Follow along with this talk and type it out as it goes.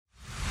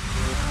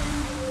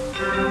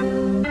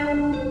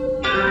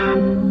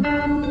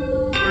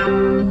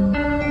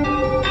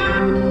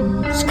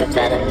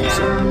Scatter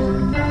music.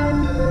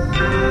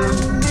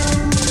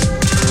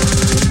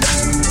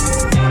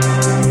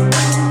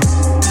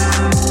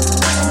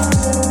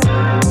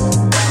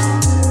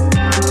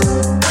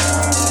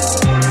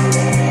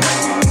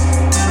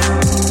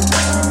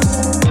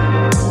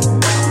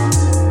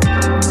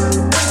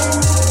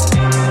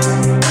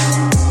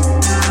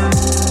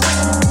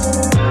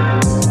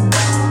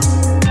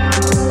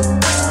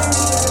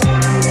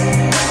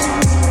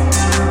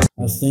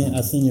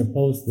 I seen your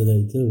post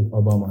today too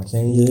about my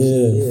chain.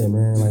 Yeah,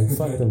 man. Like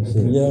fuck them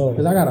shit. Yo,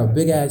 because I got a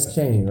big ass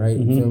chain, right?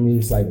 You feel me?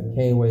 It's like a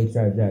Kane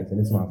Trap Jackson.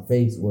 It's my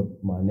face with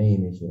my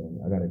name and shit on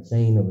it. I got a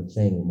chain of a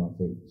chain with my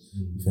face.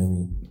 You feel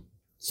me?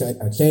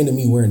 A chain of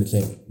me wearing the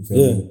chain. You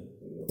feel me?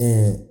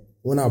 And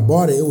when I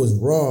bought it, it was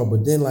raw.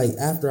 But then like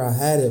after I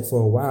had it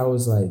for a while, it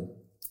was like,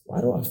 why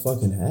do I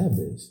fucking have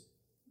this?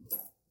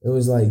 It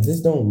was like,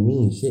 this don't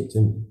mean shit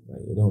to me.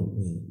 Like it don't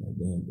mean a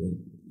damn thing.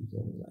 You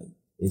feel me? Like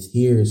it's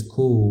here, it's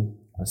cool.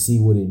 I see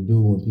what it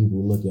do when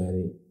people look at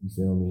it. You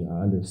feel me?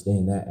 I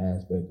understand that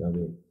aspect of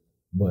it.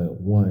 But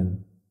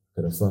one,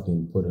 could have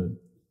fucking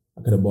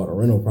I could have bought a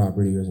rental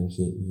property or some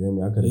shit. You feel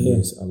me? I could have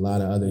did a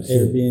lot of other shit.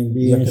 Airbnb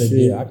and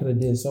shit. I could have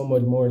did so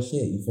much more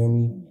shit. You feel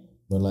me?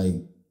 But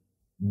like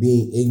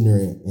being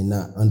ignorant and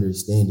not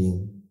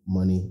understanding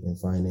money and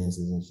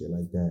finances and shit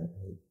like that,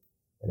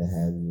 it'll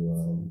have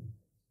you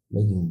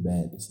making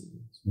bad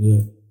decisions.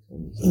 Yeah.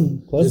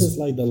 Plus, it's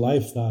like the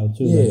lifestyle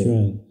too that you're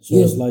in. So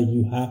it's like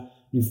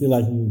you feel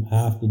like you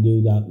have to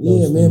do that.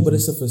 Yeah, man, but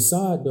it's a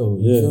facade though.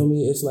 You feel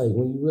me? It's like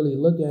when you really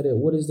look at it,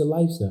 what is the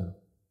lifestyle?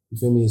 You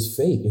feel me? It's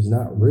fake. It's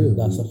not real.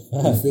 That's a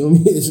fact. You feel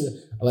me? It's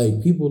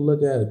like people look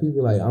at it.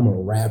 People like, I'm a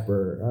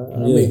rapper.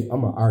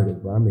 I'm an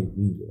artist, but I make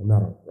music. I'm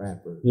not a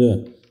rapper.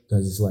 Yeah.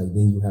 Because it's like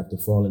then you have to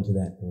fall into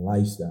that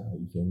lifestyle.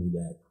 You feel me?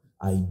 That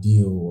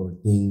ideal or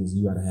things.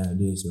 You gotta have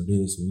this or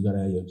this, or you gotta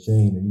have your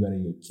chain, or you gotta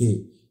have your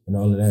kit, and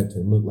all of that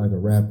to look like a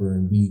rapper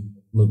and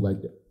look like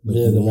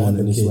the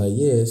one. And it's like,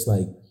 it's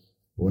like.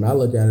 When I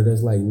look at it,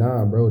 it's like,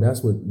 nah, bro,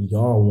 that's what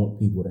y'all want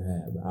people to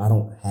have. But I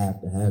don't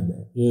have to have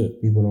that. Yeah.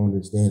 People don't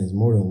understand. There's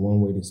more than one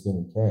way to skin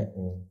a cat.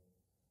 And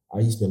I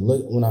used to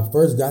look, when I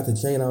first got the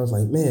chain, I was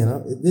like,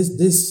 man, this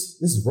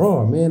is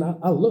raw, man.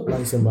 I look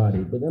like somebody.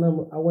 But then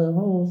I went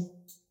home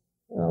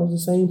and I was the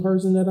same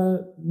person that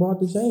I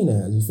bought the chain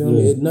as. You feel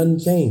me? Nothing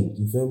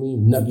changed. You feel me?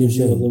 Nothing gives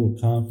changed. You a little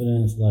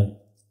confidence, like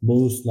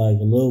boost, like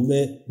a little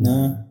bit.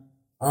 Nah.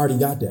 I already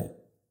got that.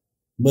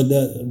 But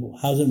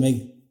how does it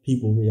make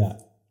people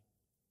react?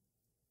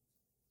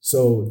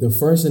 So the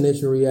first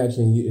initial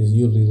reaction is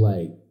usually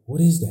like,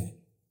 what is that?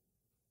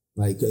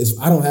 Like,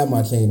 I don't have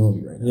my chain on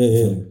me right now.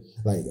 Yeah.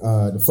 Like,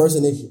 the first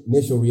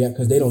initial reaction,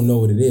 because they don't know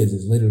what it is.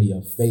 It's literally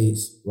a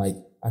face. Like,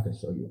 I can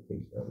show you a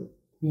face of it.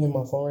 You have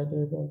my phone right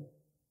there, bro?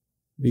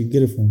 Where you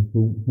get it from?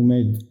 Who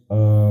made it?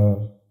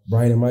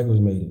 Brian and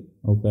Michaels made it.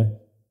 Okay.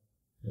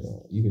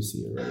 You can see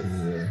it right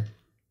here.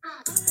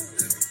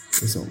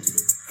 It's on.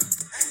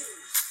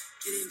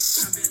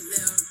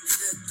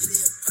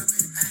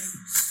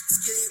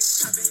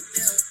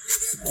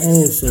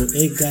 Oh, so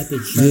it got the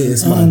chain. Yeah,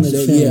 it's my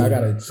chain. Yeah, I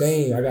got a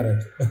chain. I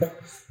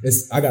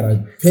got a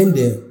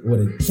pendant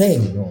with a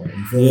chain on.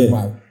 You feel me?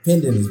 My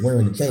pendant is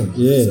wearing the chain.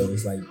 Yeah. So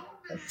it's like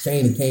a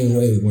chain of Kane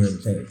Wade wearing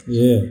the chain.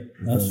 Yeah.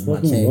 That's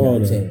fucking raw.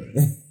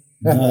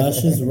 Nah, that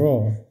shit's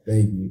raw.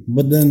 Thank you.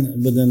 But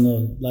then,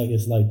 like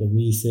it's like the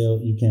resale.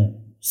 You can't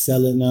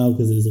sell it now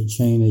because it's a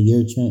chain of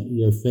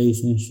your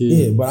face and shit.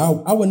 Yeah, but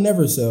I would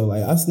never sell.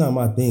 Like that's not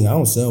my thing. I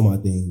don't sell my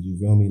things. You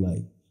feel me?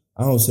 Like.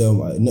 I don't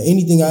sell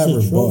anything I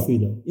ever bought.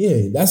 Though.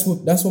 Yeah, that's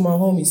what my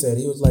homie said.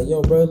 He was like,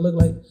 "Yo, bro, it look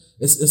like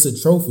it's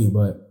a trophy,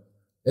 but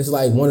it's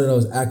like one of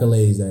those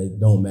accolades that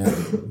don't matter."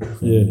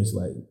 Yeah, it's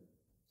like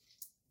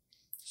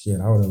shit.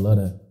 I would have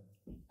loved to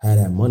have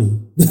that money.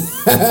 Yeah.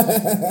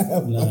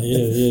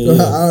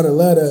 I would have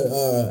loved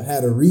to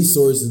had the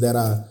resources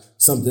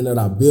something that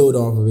I build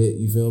off of it.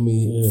 You feel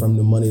me? From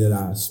the money that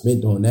I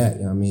spent on that.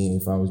 You know what I mean,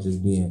 if I was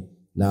just being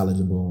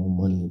knowledgeable on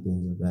money and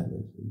things like that.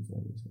 You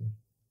feel me?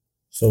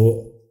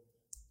 So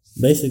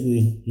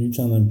basically, you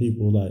telling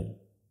people like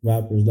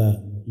rappers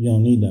that you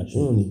don't need that shit.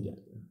 You don't need that.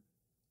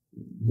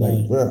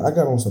 Like, bro, I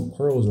got on some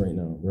pearls right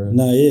now, bro.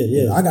 Nah,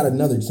 yeah. I got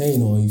another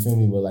chain on, you feel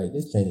me? But like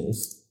this chain,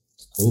 it's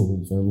cool,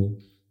 you feel me?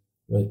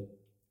 But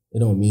it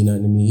don't mean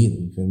nothing to me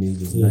either, you feel me? It's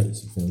just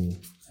nice, you feel me?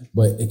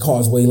 But it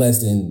costs way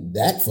less than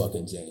that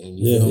fucking chain,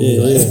 you feel me?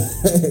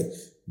 Like,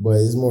 but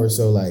it's more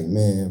so like,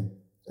 man,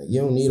 like,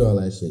 you don't need all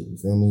that shit, you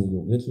feel me?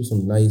 You'll get you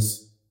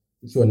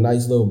a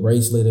nice little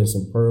bracelet and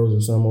some pearls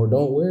or something, or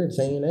don't wear a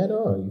chain at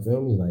all, you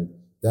feel me? Like,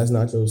 that's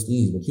not your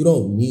steez, but you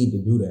don't need to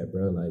do that,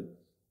 bro. Like,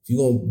 if you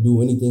gonna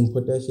do anything,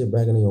 put that shit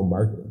back into your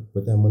marketing.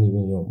 Put that money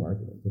in your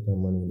marketing. Put that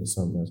money into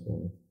something that's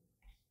gonna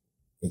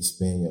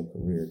expand your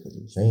career, because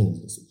a chain is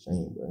just a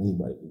chain, bro.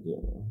 Anybody can get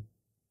one.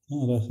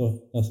 No,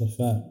 that's a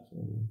fact.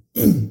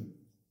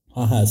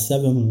 I had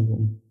 7 of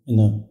them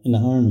in the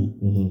army.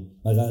 Mm-hmm.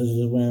 Like I was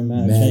just wearing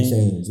mad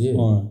chains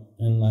on,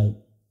 and like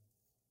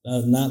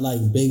Not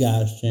like big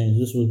ass chains.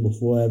 This was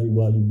before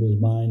everybody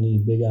was buying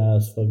these big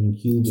ass fucking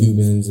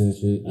Cubans and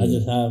shit. I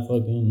just had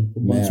fucking a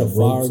bunch of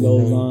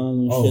Fargos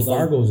on and shit.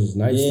 Fargos is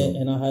nice. Yeah,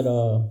 though. And I had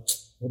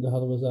what the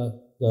hell was that?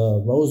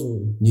 The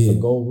rosary. Yeah. The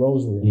gold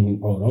rosary.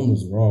 Mm-hmm. Oh, them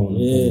was raw when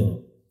yeah.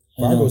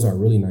 Fargos are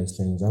really nice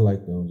chains. I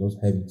like those. Those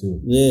heavy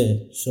too.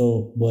 Yeah.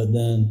 So, but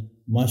then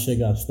my shit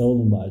got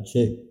stolen by a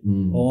chick.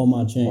 All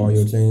my chains. All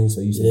your chains?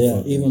 So you said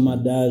yeah, even my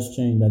dad's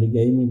chain that he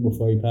gave me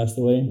before he passed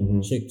away.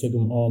 Chick took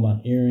him all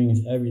my earrings,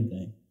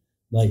 everything.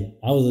 Like,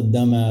 I was a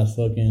dumbass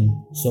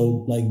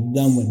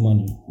dumb with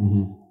money.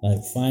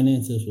 Like,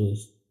 finances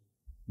was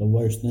the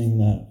worst thing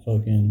that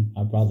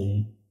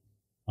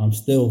I'm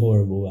still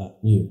horrible at.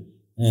 Yeah.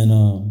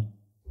 And,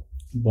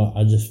 but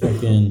I just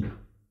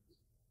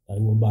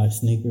would buy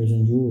sneakers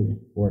and jewelry.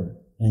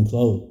 And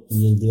clothes.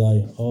 And just be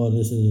like, oh,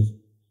 this is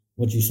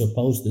what you're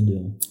supposed to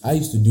do. I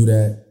used to do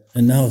that.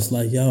 And now it's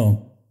like,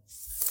 yo,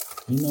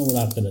 you know what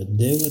I could have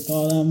did with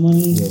all that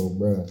money? Yo,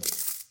 bro.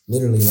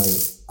 Literally, like,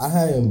 I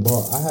haven't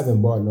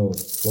bought no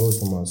clothes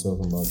for myself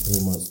in about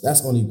 3 months.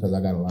 That's only because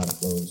I got a lot of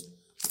clothes.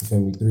 You feel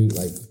me?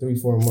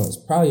 3-4 months.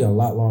 Probably a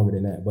lot longer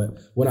than that. But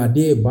when I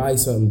did buy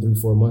something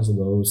 3-4 months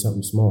ago, it was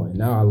something small. And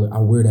now I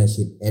wear that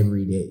shit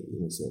every day,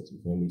 in a sense. You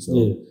feel me? So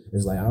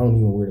it's like I don't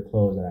even wear the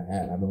clothes that I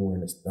had. I've been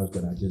wearing the stuff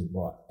that I just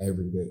bought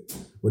every day.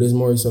 But it's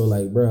more so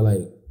like, bro,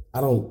 like, I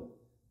don't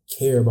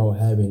care about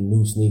having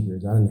new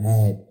sneakers. I done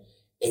had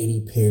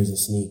 80 pairs of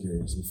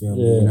sneakers. You feel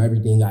me? And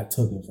everything got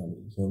taken from me.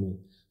 You feel me?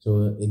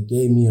 So it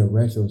gave me a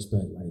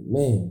retrospect, like,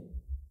 man,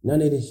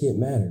 none of this shit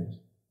matters.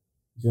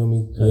 You feel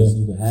me? Because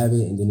you can have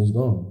it and then it's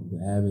gone. You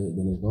can have it,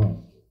 then it's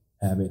gone.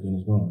 Have it, then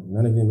it's gone.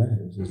 None of it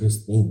matters. It's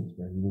just things,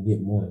 bro. You can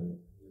get more of it.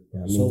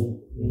 You know what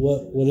I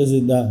mean? What is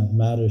it that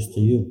matters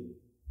to you?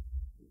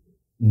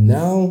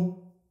 Now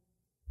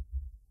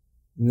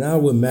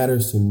what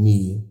matters to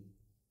me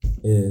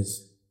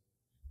is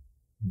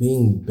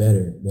being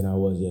better than I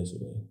was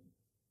yesterday.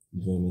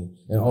 You feel me?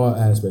 In all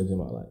aspects of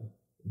my life.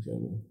 You feel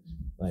me?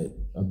 Like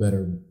a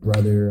better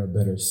brother, a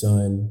better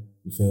son,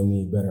 you feel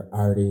me? Better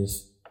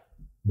artist,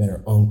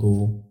 better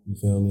uncle, you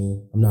feel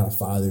me? I'm not a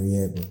father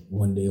yet, but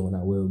one day when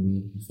I will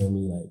be, you feel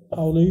me? Like,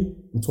 how old are you?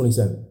 I'm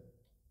 27.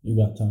 You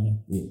got time.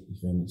 Yeah, you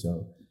feel me?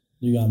 So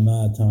you got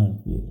mad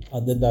time. Yeah.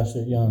 I did that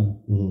shit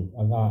young.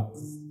 I got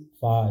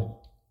 5.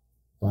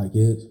 5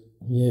 kids?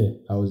 Yeah.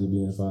 How was it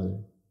being a father?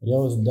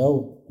 Yo, it's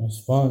dope. It's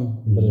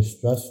fun, but it's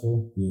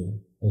stressful. Yeah.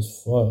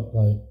 It's fuck.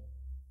 Like,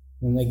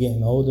 then they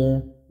getting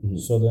older,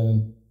 so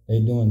then they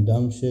doing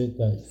dumb shit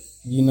that,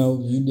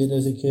 you did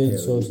as a kid.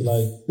 So it's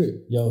like,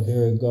 yo,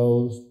 here it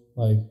goes.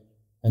 Like,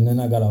 and then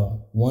I got a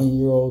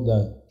 1-year-old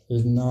that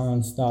is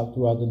non-stop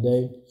throughout the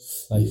day.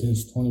 Like,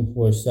 he's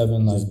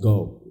 24/7. Like, just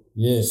go.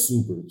 Yeah.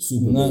 Super.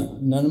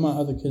 None of my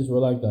other kids were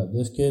like that.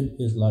 This kid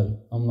is like,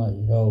 I'm like,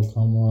 yo,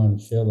 come on,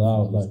 chill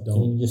out. Like,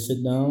 can you just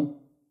sit down?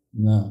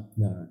 Nah.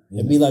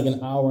 It'd be like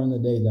an hour in the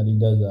day that he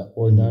does that,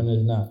 or during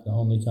his nap, the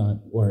only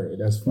time. Word,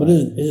 that's fine. But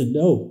it's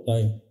dope.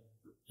 Like,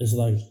 it's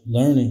like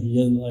learning.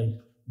 You're like,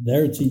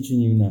 they're teaching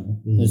you now.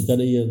 Instead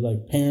of your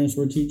like parents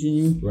were teaching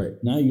you. Right.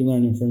 Now you're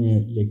learning from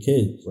your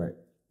kids. Right.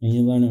 And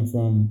you're learning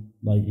from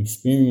like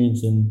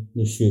experience and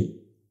the shit.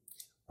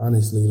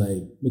 Honestly,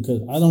 like,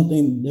 because I don't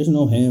think there's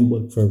no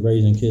handbook for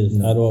raising kids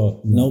at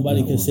all.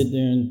 Nobody can sit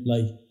there and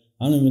like,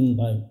 I don't even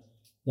like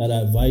that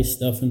advice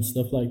stuff and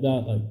stuff like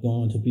that, like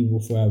going to people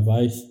for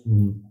advice.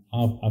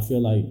 I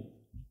feel like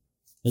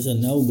it's a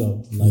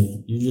no-go.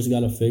 Like, you just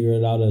got to figure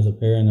it out as a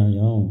parent on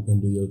your own.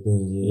 And do your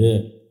thing, Yeah.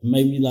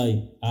 Maybe, like,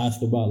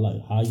 ask about,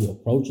 like, how you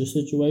approach a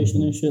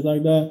situation and shit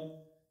like that.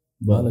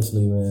 But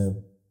honestly,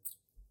 man,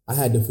 I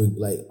had to,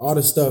 like, all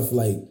the stuff,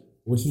 like,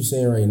 what you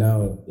saying right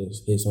now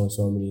is hits on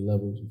so many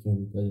levels, you feel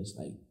me? Because it's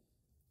like,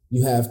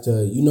 you have to,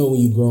 when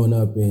you growing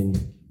up and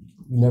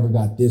you never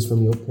got this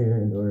from your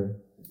parent, or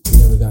you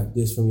never got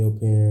this from your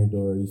parent,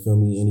 or you feel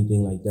me,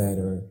 anything like that,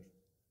 or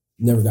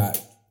never got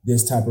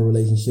this type of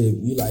relationship,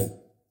 you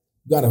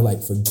gotta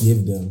like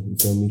forgive them, you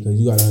feel me? Because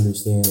you gotta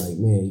understand, like,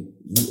 man,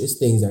 it's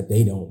things that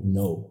they don't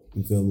know,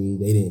 you feel me?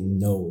 They didn't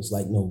know. It's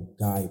like no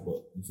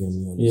guidebook, you feel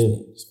me, on these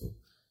things. So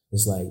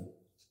it's like,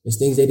 it's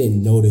things they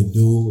didn't know to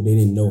do. They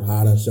didn't know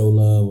how to show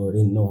love, or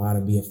didn't know how to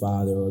be a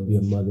father or be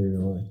a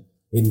mother, or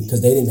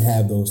because they didn't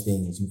have those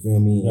things, you feel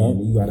me? Yeah.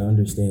 And you gotta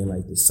understand,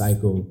 like, the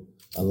cycle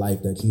of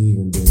life that you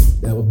even been,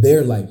 that was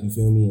their life, you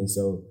feel me? And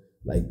so,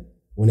 like,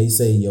 when they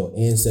say your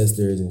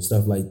ancestors and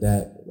stuff like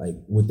that, like,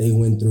 what they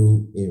went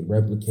through, it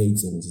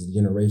replicates, and it's a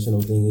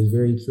generational thing. Is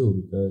very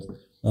true, because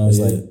it's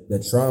like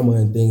the trauma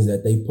and things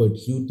that they put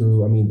you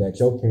through, I mean, that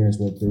your parents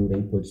went through,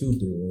 they put you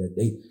through, and that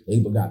they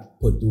got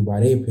put through by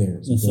their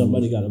parents. And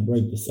somebody got to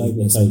break the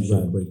cycle. And somebody got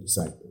to break the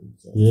cycle.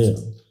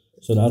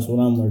 So that's what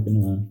I'm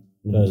working on,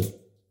 because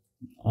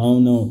I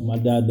don't know, my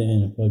dad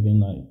didn't fucking,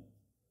 like,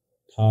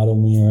 coddle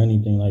me or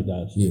anything like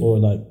that, or,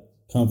 like,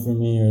 comfort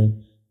me, or,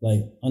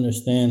 like,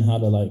 understand how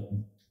to, like,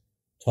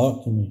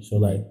 talk to me. So,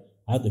 like,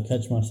 I have to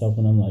catch myself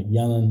when I'm, like,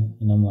 yelling,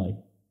 and I'm like,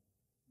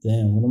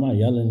 damn, what am I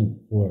yelling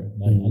for?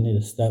 Like, I need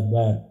to step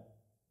back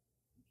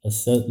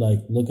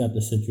look at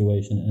the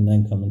situation and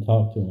then come and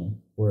talk to him.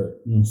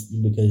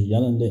 Because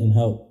yelling didn't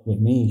help with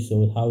me,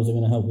 so how is it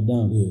gonna help with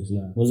them? Yeah, it's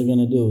not. What's it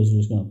gonna do? It's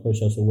just gonna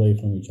push us away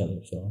from each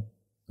other. So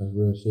that's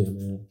real shit,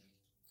 man.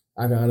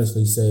 I can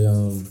honestly say,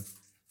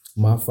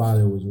 my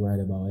father was right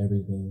about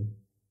everything.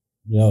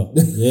 Yo,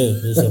 yeah,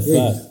 it's a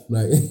fact.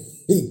 Like,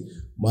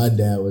 my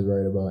dad was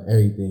right about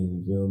everything.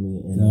 You feel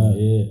me? And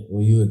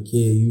when you a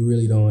kid, you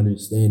really don't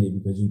understand it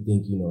because you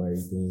think you know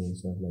everything and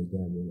stuff like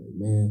that. But like,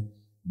 man,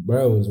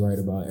 bro was right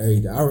about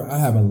everything. I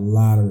have a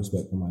lot of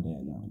respect for my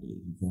dad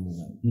nowadays. You feel me?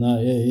 Like,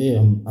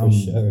 I'm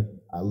sure.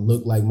 I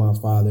look like my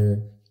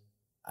father.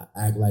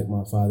 I act like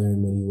my father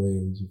in many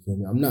ways. You feel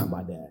me? I'm not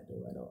my dad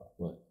though at all,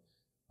 but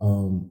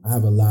I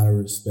have a lot of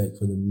respect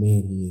for the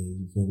man he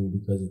is. You feel me?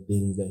 Because of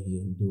things that he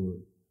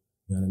endured.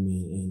 You know what I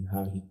mean? And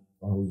how he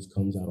always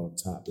comes out on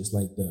top. It's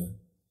like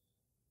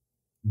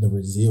the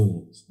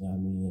resilience. You know what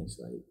I mean? It's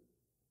like,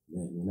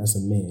 man, that's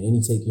a man. And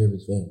he take care of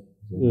his family.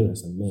 You know?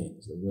 That's a man.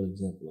 It's a real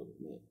example of a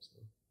man. So,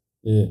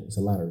 it's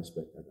a lot of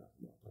respect I got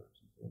from my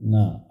pops.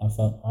 Nah,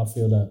 I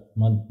feel that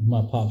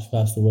my pops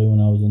passed away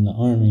when I was in the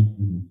Army.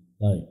 Mm-hmm.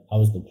 Like, I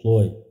was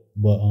deployed.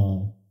 But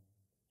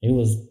he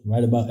was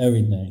right about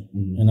everything.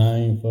 Mm-hmm. And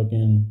I ain't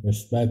fucking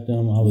respect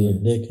him. I was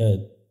a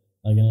dickhead.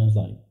 Like, and it's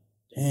like,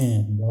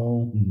 damn,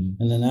 bro. Mm-hmm.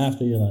 And then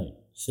after you like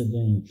sit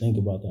there and you think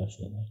about that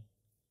shit, like,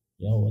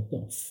 yo, what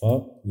the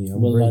fuck? Yeah,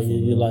 but like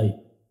you're like,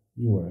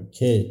 you were a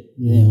kid.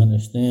 You didn't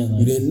understand. Like,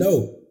 you didn't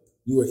know.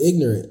 You were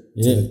ignorant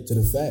to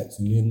the facts.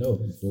 You didn't know.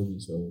 You feel me?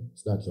 So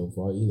it's not your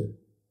fault either.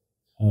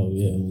 Oh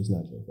yeah. I mean, it's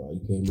not your fault.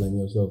 You can't blame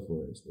yourself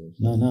for it. So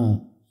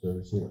No.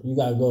 Shit. You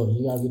gotta go.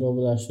 You gotta get over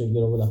that shit.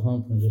 Get over the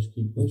hump and just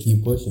keep pushing.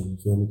 Keep pushing. You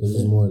feel me? Because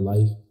there's more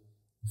life.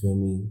 You feel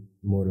me?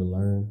 More to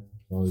learn.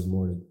 Always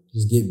more to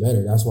just get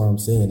better. That's why I'm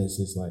saying it's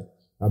just like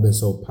I've been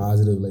so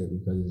positive lately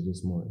because it's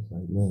just more. It's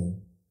like,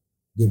 man,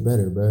 get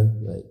better, bro.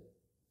 Like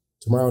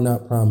tomorrow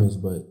not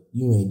promised, but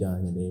you ain't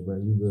dying today,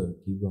 bro. You good.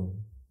 Keep going.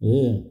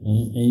 Yeah,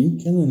 and you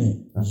killing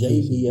it.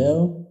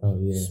 JBL. Oh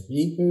yeah.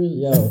 Speakers,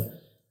 yo.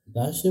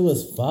 That shit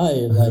was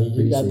fire. Like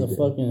you got the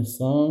fucking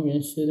song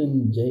and shit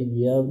in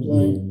JBL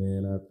joint. Yeah,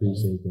 man, I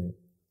appreciate that.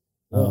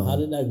 Yo, how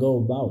did that go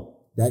about?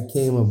 That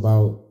came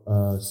about.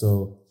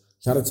 So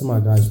shout out to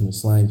my guys from the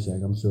Slime Shack.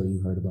 I'm sure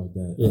you heard about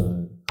that.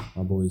 Yeah.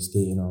 My boys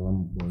skating, all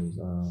them boys.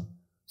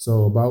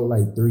 So about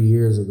like 3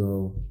 years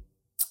ago,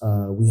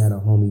 we had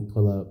a homie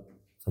pull up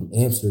from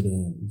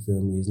Amsterdam. You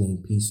feel me? His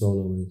name P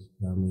Solo is.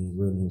 You know what I mean? His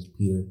real name is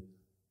Peter.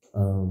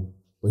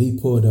 But he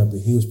pulled up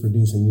and he was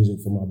producing music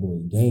for my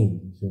boy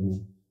Game. You feel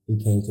me? He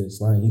came to the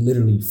Slime. He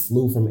literally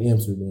flew from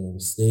Amsterdam,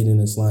 stayed in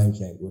the Slime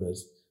Shack with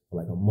us for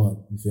like a month.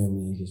 You feel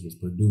me? And just was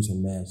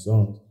producing mad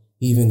songs.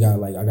 He even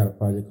got I got a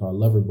project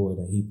called Loverboy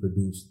that he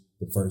produced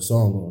the first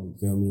song on. You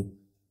feel me?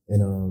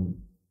 And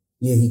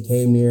he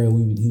came there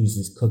and he was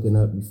just cooking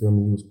up. You feel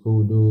me? He was a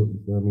cool dude.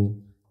 You feel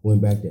me?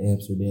 Went back to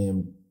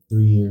Amsterdam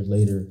 3 years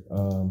later.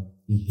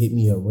 He hit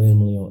me up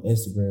randomly on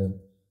Instagram,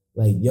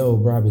 like, "Yo,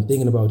 bro, I've been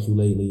thinking about you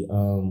lately.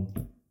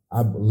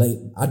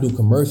 I do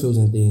commercials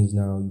and things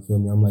now, you feel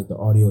me? I'm like the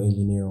audio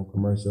engineer on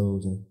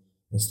commercials and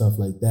stuff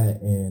like that.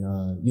 And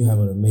you have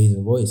an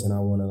amazing voice and I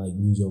want to like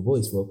use your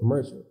voice for a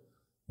commercial.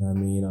 You know what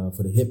I mean?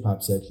 For the hip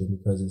hop section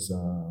because it's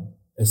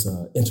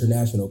a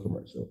international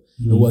commercial.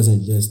 Mm-hmm. It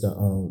wasn't just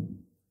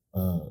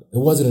it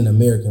wasn't an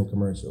American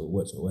commercial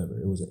whatsoever.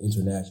 It was an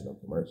international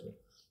commercial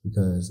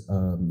because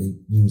they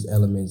use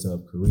elements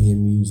of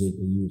Korean music.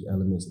 They use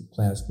elements of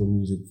classical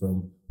music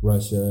from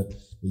Russia.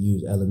 They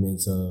use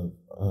elements of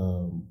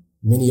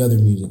many other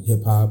music,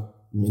 hip hop,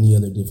 many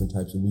other different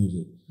types of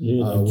music.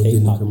 Yeah,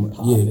 within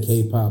K-pop,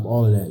 K-pop,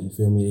 all of that. You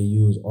feel me? They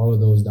use all of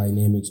those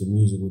dynamics of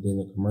music within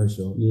the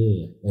commercial.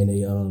 Yeah, and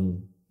they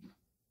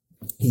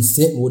he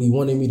sent what he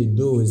wanted me to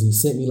do is he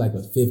sent me like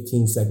a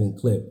 15-second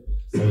clip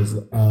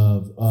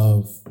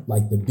of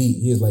like the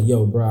beat. He was like,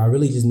 "Yo, bro, I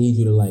really just need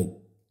you to like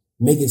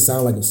make it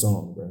sound like a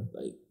song, bro.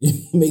 Like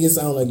make it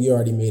sound like you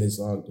already made a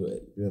song to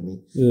it." You feel me?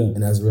 Yeah.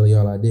 And that's really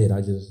all I did. I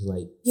just was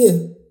like, yeah,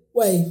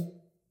 wave,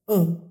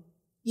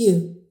 yeah.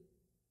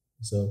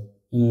 So.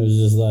 And it was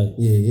just like,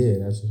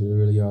 yeah. That's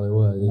really all it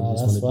was. Nah,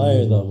 just that's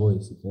fire though. My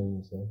voice, you feel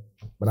me? So,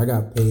 but I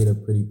got paid a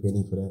pretty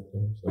penny for that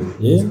though. So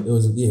yeah,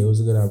 it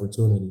was a good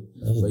opportunity.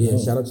 But yeah,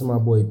 shout out to my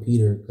boy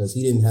Peter because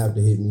he didn't have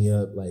to hit me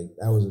up. Like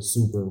that was a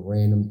super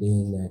random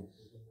thing that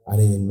I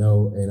didn't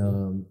know,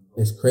 and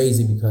it's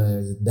crazy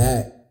because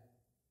that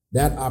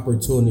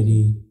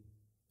opportunity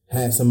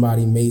had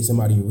made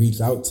somebody reach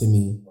out to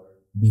me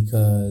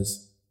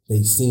because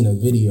they seen a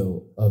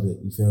video of it.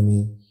 You feel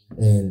me?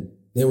 And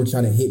they were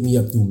trying to hit me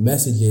up through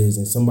messages,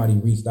 and somebody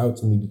reached out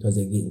to me because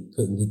they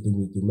couldn't get through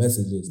me through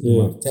messages, through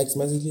my text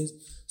messages.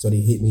 So they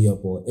hit me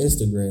up on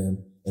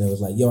Instagram, and it was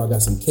like, "Yo, I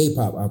got some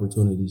K-pop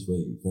opportunities for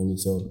you." You feel me?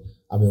 So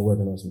I've been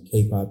working on some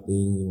K-pop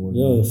things. And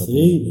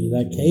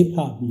that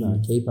K-pop. Nah,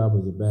 K-pop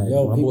is a bag.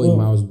 Yo, my boy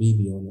Miles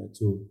BB on that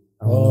too.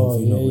 I don't know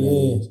if you know who that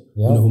is. Yep.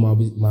 You know who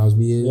Miles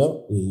B is? Yep.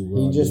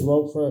 Yeah, he just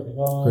wrote for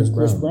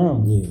Chris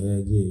Brown.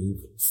 Yeah.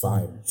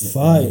 Fire.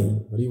 Fire.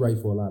 But he write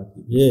for a lot of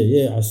people.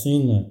 Yeah, I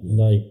seen that.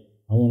 Like,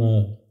 I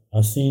wanna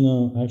I seen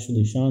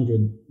actually Chandra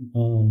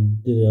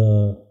did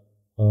a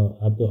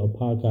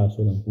podcast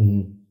with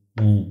him,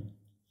 and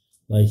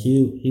like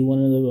he one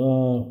of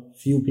the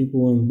few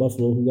people in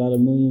Buffalo who got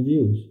 1 million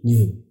views.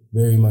 Yeah,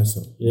 very much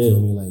so. Yeah. You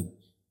feel me? Like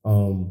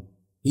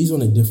he's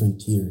on a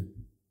different tier.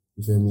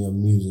 You feel me? Of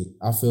music.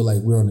 I feel like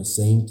we're on the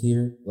same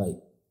tier. Like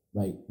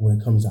when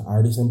it comes to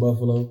artists in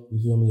Buffalo,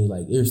 you feel me?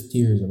 Like there's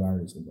tiers of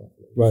artists in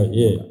Buffalo. Right.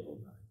 Yeah.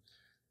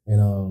 And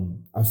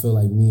I feel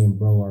like me and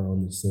bro are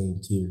on the same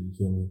tier. You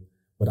feel me?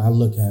 But I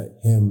look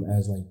at him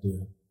as like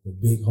the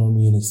big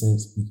homie in a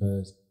sense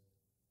because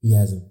he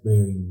has he's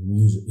very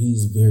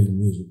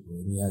musical.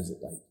 And he has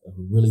like a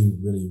really,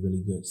 really,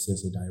 really good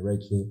sense of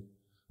direction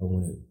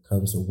when it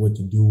comes to what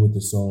to do with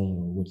the song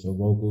or with your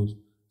vocals.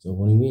 So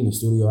when we in the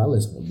studio, I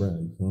listen to bro,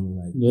 you feel me?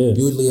 Like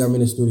usually I'm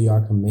in the studio,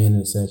 I command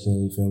in a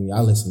session, you feel me?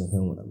 I listen to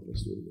him when I'm in the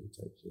studio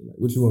type shit. Like,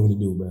 what you want me to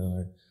do, bro?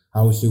 Or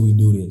how should we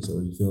do this?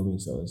 Or you feel me?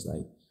 So it's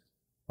like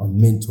a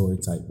mentor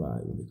type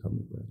vibe when it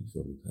comes to bro, you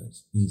feel me?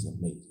 Because he's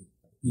amazing.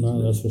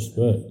 No, that's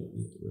respect.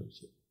 Yeah, real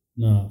shit.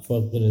 Nah,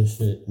 fuck with this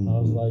shit.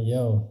 I was like,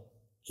 yo,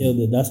 killed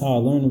it. That's how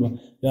I learned about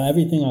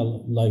everything. I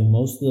like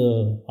most of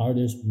the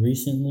artists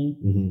recently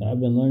that I've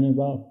been learning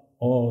about.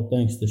 All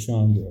thanks to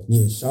Chandra.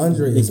 Yeah,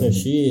 Chandra is because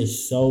she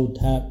is so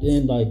tapped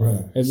in. Like,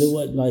 if it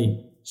was like,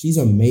 she's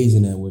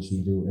amazing at what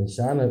she do, and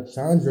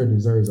Chandra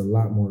deserves a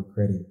lot more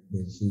credit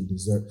than she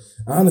deserves.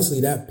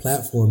 Honestly, that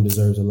platform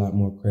deserves a lot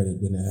more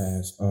credit than it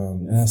has.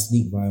 And that's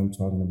Sneak Vibe I'm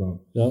talking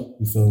about. Yep.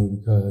 You feel me?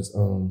 Because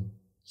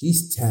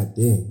she's tapped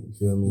in. You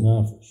feel me?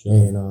 Nah, for sure.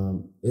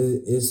 And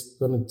it's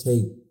gonna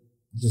take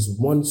just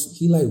one.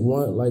 She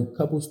like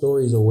couple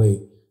stories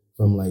away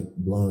from like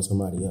blowing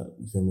somebody up.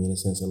 You feel me? In a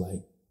sense of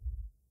like,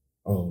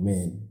 oh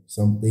man,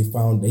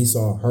 they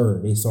saw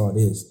her, they saw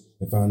this,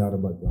 and found out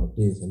about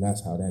this, and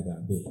that's how that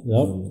got big. Yep. You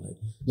know what I mean? Like,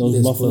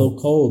 those Buffalo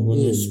Code when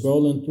you're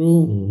scrolling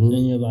through,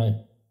 and you're like,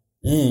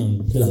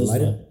 damn, because it's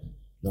lighter. Like,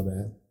 no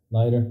bad.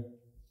 Lighter.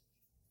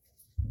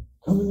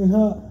 Coming in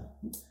hot.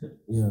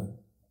 Yeah.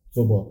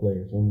 Football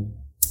player.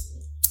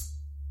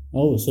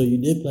 Oh, so you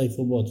did play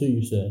football too,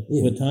 you said?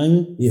 Yeah. With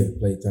timing? Yeah,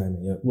 played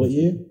timing, yep. What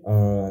year?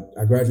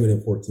 I graduated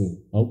at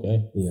 14.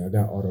 Okay. Yeah, I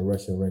got all the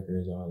Russian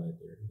records, all that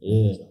there.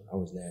 Yeah. So I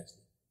was nasty.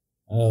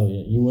 Oh,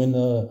 yeah. You win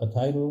a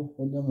title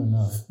with them or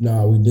not?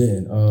 No, we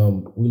didn't.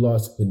 We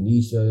lost to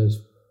Canisius.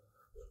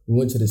 We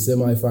went to the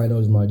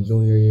semifinals my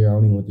junior year. I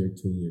only went there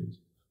 2 years.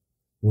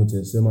 We went to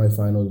the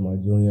semifinals my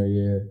junior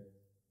year,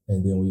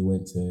 and then we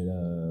went to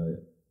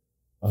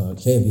the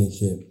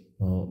championship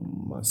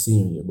my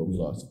senior year, but we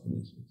lost to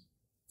Canisius.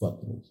 Fuck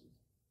Canisius.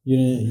 You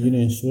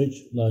didn't switch?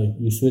 Like,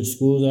 you switched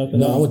schools after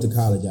that? No, I went to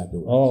college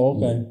afterwards. Oh,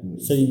 okay. Yeah.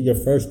 So your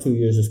first 2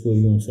 years of school,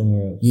 you went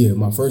somewhere else? Yeah,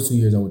 my first 2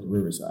 years I went to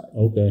Riverside.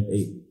 Okay.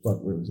 Hey, fuck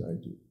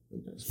Riverside too.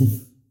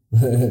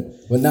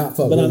 But not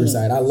fuck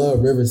Riverside. I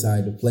love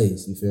Riverside, the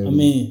place, you feel me? I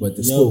mean, but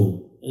the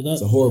school,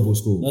 it's a horrible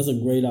school. That's a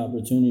great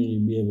opportunity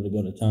to be able to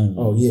go to time.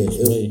 Oh, yeah.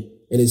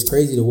 And it's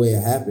crazy the way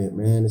it happened,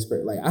 man. It's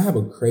crazy. Like, I have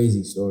a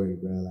crazy story,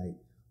 bro. Like,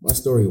 my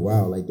story,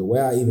 wow. Like, the way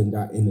I even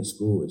got into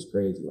school is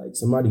crazy. Like,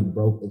 somebody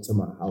broke into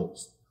my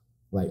house.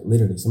 Like,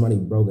 literally, somebody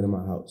broke into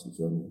my house, you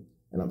feel me?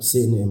 And I'm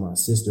sitting in my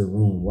sister's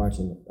room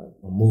watching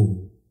a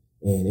movie.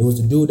 And it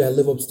was the dude that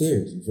lived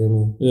upstairs, you feel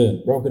me? Yeah.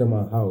 Broke into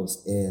my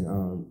house. And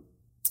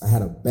I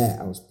had a bat.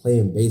 I was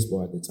playing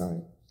baseball at the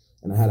time.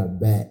 And I had a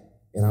bat.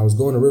 And I was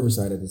going to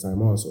Riverside at the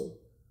time also.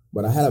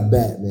 But I had a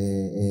bat,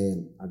 man.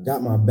 And I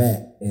got my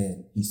bat.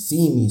 And he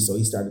seen me, so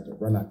he started to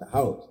run out the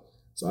house.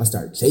 So I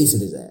started chasing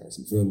his ass,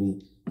 you feel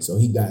me? So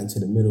he got into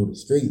the middle of the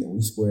street and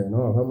we squaring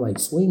off. I'm like,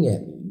 swing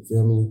at me, you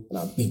feel me? And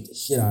I beat the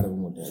shit out of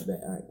him with that bat.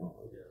 I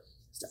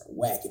started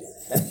whacking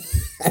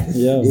it.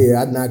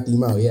 Yeah, I knocked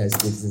him out. Yeah,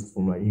 it's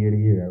from like year to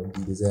year. I would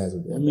beat his ass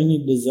with that. I mean,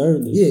 he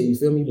deserved it. Yeah, you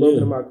feel me? Broke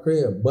into my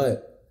crib.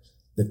 But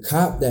the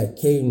cop that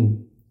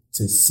came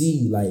to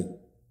see like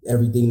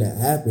everything that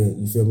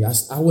happened, you feel me?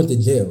 I went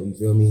to jail, you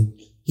feel me?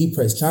 He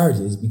pressed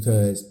charges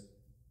because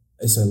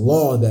it's a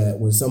law that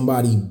when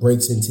somebody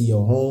breaks into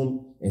your home,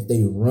 if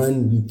they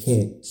run, you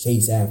can't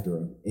chase after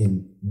them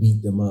and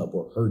beat them up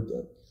or hurt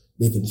them.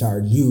 They can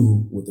charge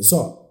you with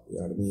assault. You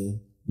know what I mean?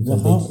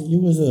 Because you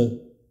was a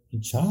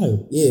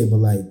child. Yeah, but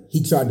like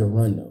he tried to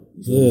run though.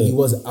 Yeah. He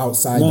wasn't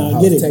outside the house.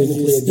 I get it,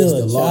 technically against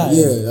the law. Child.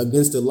 Yeah,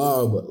 against the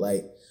law,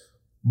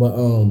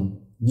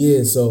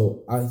 yeah.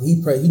 So he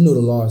knew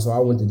the law, so I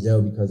went to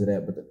jail because of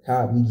that. But the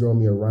cop, he drove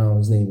me around.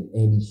 His name is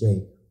Andy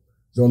Shea.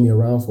 Drove me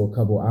around for a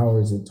couple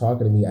hours and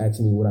talking to me,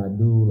 asking me what I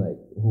do, like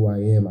who I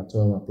am. I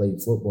told him I played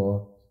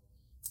football.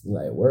 He's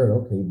like, word,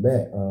 okay,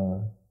 bet.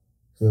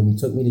 Feel me?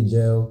 Took me to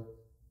jail.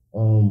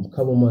 A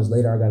couple months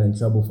later, I got in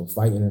trouble for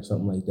fighting or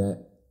something like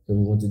that. Feel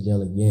me? Went to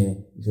jail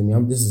again. You feel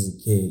me? This is a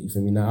kid. You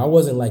feel me? Now, I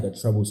wasn't like a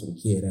troublesome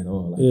kid at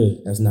all.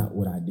 Like that's not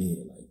what I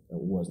did. Like I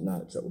was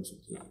not a troublesome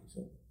kid. You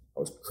feel me? I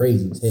was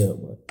crazy as hell,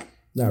 but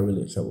not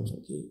really a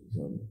troublesome kid. You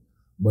feel me?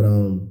 But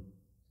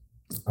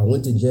I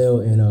went to jail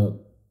and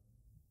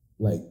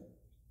like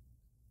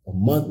a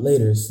month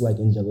later, it's like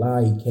in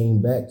July, he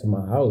came back to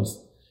my house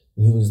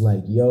and he was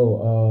like,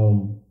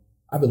 yo,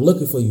 I've been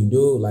looking for you,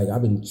 dude. Like,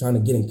 I've been trying to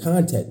get in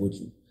contact with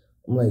you.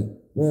 I'm like,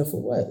 man,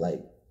 for what? Like,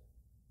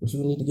 what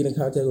you need to get in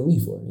contact with me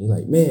for? And he's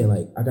like, man,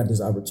 like, I got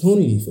this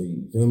opportunity for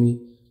you. You feel me?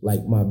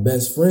 Like, my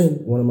best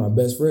friend, one of my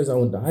best friends, we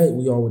all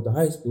went to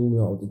high school, we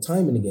all went to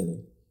timing together.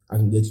 I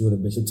can get you in a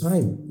Bishop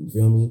timing. You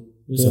feel me?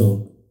 Yeah.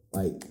 So,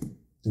 like,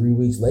 3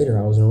 weeks later,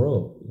 I was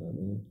enrolled. You know what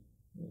I mean?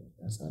 Yeah,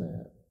 that's how that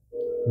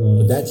happened.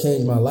 But that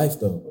changed my life,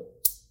 though.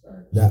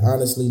 That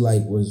honestly,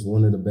 like, was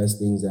one of the best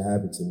things that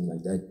happened to me.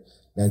 Like,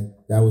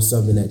 that was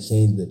something that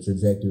changed the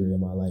trajectory of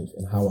my life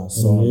and how I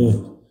saw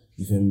life.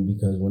 You feel me?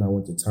 Because when I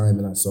went to time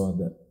and I saw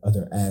the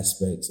other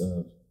aspects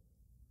of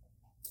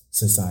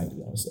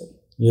society, I'll say.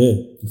 Yeah,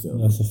 you feel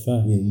that's me? A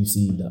fact. Yeah, you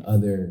see the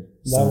other.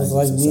 That was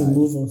like me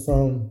moving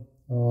from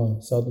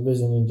South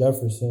Division in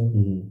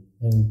Jefferson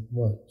in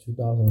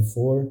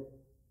 2004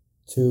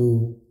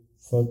 to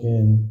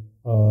fucking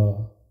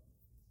what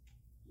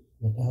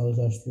the hell is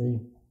that street?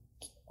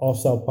 Off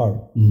South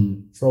Park,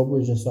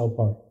 Trowbridge and South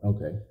Park.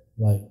 Okay,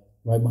 like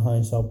right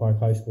behind South Park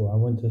High School. I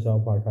went to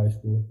South Park High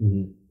School.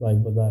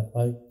 Like, but that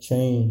like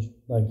changed,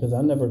 like, cause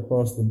I never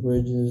crossed the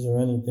bridges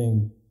or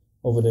anything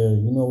over there.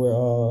 You know where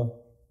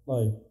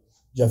like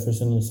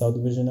Jefferson and South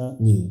Division at?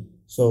 Yeah.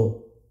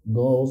 So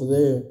go over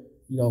there.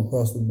 You don't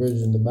cross the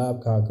bridge in the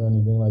Babcock or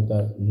anything like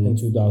that in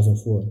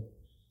 2004.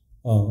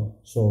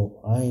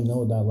 So I ain't know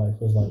what that life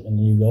was like, and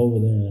then you go over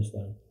there and it's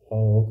like,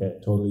 oh, okay,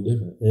 totally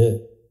different. Yeah.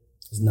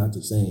 It's not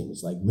the same.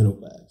 It's like middle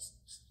class.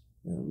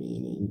 You know what I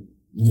mean? And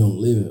you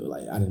don't live in,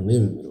 like, I didn't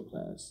live in middle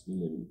class.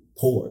 You live in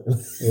poor.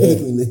 Yeah.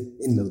 We live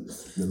in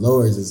the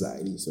lower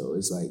society. So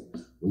it's like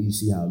when you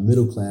see how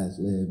middle class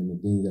live and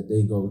the things that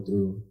they go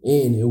through.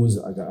 And it was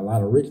like a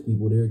lot of rich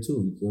people there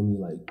too. You feel me?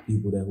 Like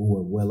people who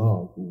were well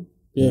off.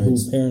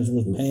 Whose parents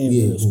was paying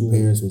for the school. Whose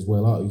parents was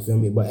well off. You feel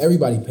me? But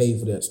everybody paid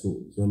for that school.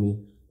 You feel me?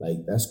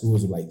 Like that school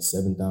was like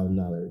 $7,000.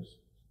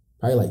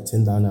 Probably like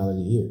 $10,000 a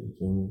year. You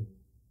feel me?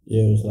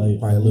 Yeah, it was like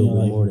probably a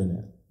little bit more than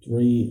that.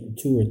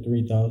 $2,000 or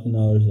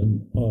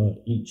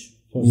 $3,000 each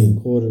fucking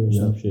quarter or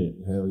some shit.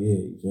 Hell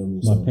yeah, you feel me?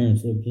 My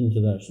parents looked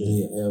into that shit.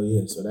 Yeah, hell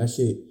yeah. So that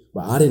shit,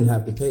 but I didn't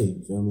have to pay.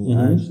 You feel me?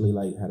 I actually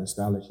like had a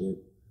scholarship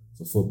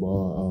for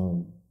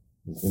football.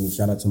 You feel me?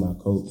 Shout out to my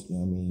coach. You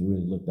know what I mean? He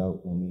really looked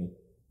out on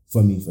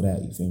me for that.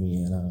 You feel me?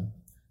 And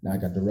now I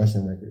got the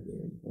rushing record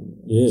there. You feel me?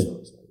 Yeah.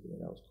 So it's like, yeah,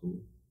 that was cool.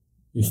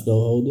 You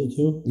still hold it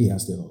too? Yeah, I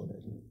still hold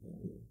that.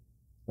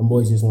 Them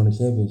boys just won a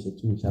championship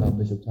too. Shout out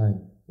Bishop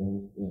Time.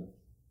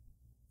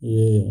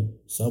 Yeah.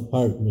 South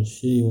Park was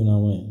shitty when I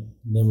went.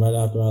 Then right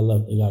after I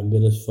left, they got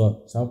good as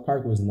fuck. South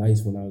Park was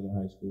nice when I was in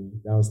high school.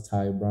 That was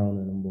Ty Brown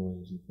and them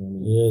boys. You feel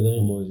me? Yeah,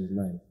 them boys was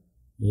nice.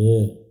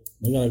 Yeah,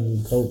 they got a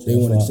good coach. They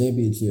won a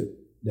championship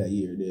that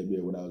year. They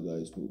did when I was in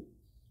high school.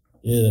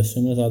 Yeah, as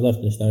soon as I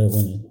left, they started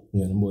winning.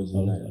 Yeah, them boys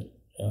was nice. Like,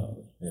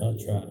 y'all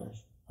trash.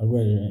 I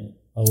graduated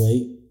in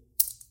 08.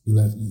 You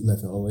left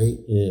in 08?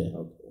 Yeah.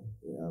 Okay.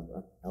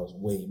 Yeah, I was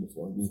way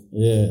before me.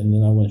 Yeah, and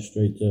then I went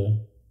straight to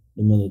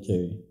the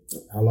military.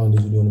 How long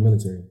did you do in the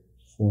military?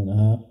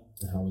 4.5.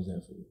 And how was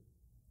that for you?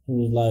 It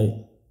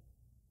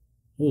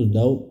was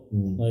dope.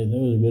 Like, there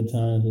was good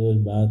times, there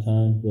was bad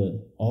times, but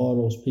all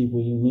those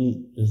people you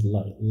meet is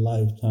like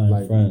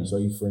lifetime friends. So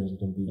you friends with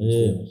them people?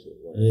 Yeah. And shit,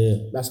 right?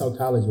 Yeah. That's how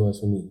college was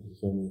for me. You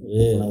feel me?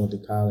 Yeah. When I went to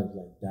college,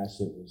 like that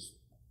shit was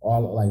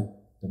all like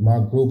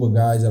my group of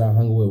guys that I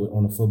hung with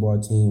on the football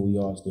team.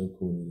 We all still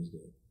cool to this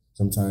day.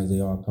 Sometimes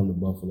they all come to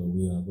Buffalo.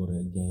 We all go to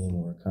a game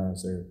or a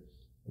concert.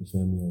 You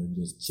feel me? Or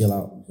just chill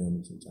out. You feel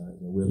me? Sometimes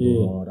we'll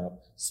go all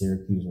out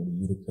Syracuse or the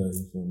Utica.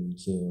 You feel me?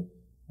 Chill.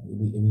 It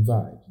be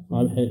vibes.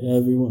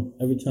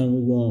 Every time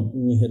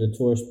we hit a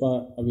tourist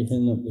spot, I be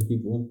hitting up the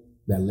people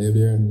that live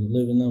there and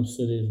live in those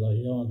cities. Like,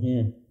 yo, I'm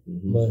here,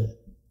 but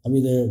I be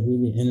there. We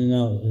be in and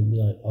out and be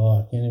like, oh,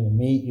 I can't even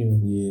meet you.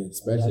 Yeah,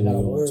 especially when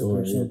you're on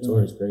tour. Yeah,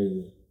 tour is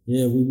crazy.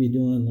 Yeah, we be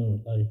doing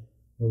like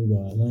where we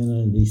go,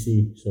 Atlanta and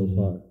DC so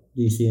far.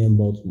 DC and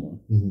Baltimore.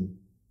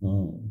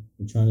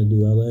 We're trying to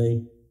do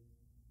LA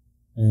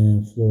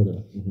and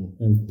Florida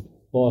and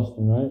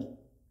Boston, right?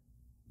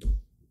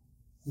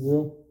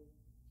 Drew?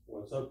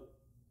 What's up?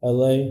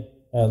 LA,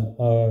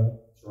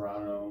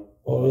 Toronto.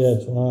 Oh yeah,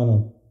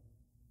 Toronto.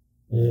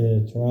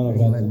 Yeah, Toronto.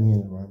 They let me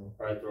in Toronto.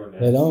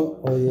 They don't?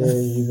 Oh yeah,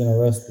 you've been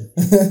arrested.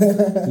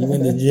 You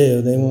went to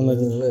jail. They won't let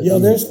you. Yo,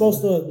 they're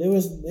supposed to.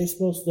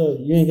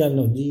 You ain't got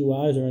no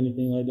DUIs or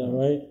anything like that,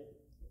 right?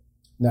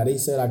 Now they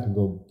said I could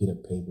go get a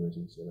papers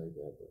and shit like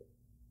that, but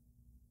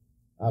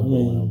I'll go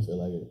when I don't feel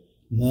like it.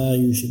 Nah,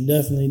 you should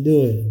definitely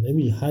do it. They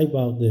be hype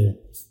out there.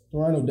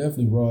 Toronto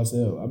definitely raw as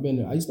hell. I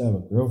used to have a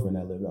girlfriend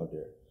that lived out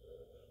there.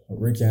 A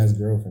rich ass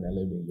girlfriend that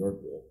lived in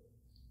Yorkville.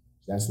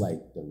 That's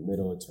like the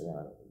middle of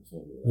Toronto. You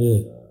feel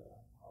me? Like,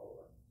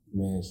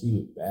 man, she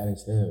was bad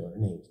as hell. Her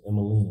name was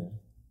Emelina.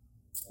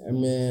 And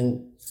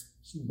man,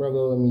 she broke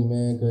up with me,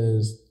 man,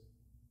 because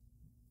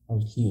I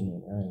was cheating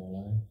on her. I ain't gonna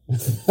lie.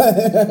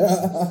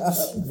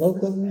 She broke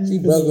up with me. She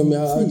broke up with me. I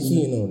was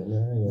cheating on her,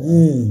 man.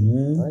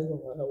 I ain't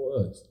gonna lie. I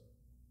was.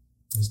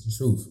 It's the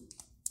truth.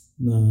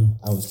 Nah.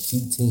 I was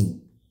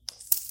cheating.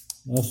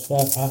 That's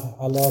fine.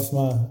 I lost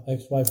my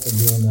ex-wife for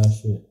doing that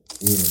shit.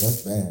 Yeah,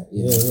 that's bad.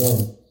 Yeah.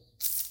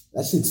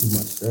 That shit too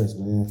much stress,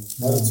 man.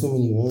 Having too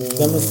many women.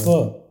 Dumb as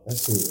fuck. That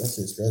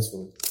shit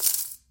stressful.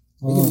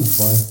 It can be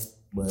fun,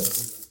 but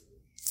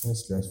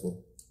it's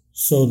stressful.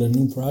 So the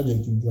new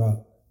project you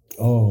dropped.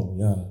 Oh,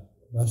 yeah.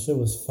 That shit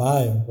was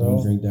fire, bro.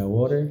 Don't drink that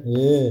water?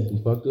 Yeah.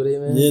 You fucked with it,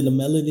 man? Yeah, the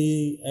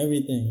melody,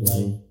 everything.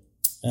 Mm-hmm. Like,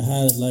 it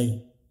had,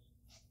 like,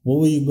 what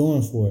were you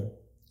going for?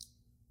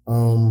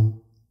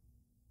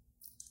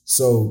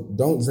 So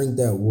don't drink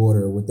that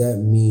water. What that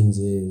means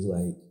is,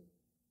 like,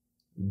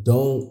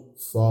 don't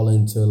fall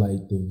into,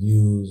 like, the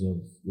views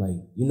of, like,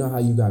 you know how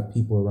you got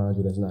people around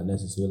you that's not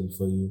necessarily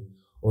for you,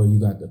 or you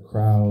got the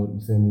crowd,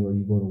 you feel me, or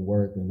you go to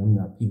work and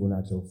people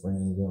not your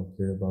friends, they don't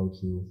care about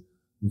you,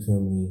 you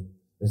feel me?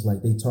 It's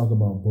like they talk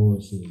about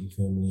bullshit, you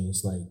feel me?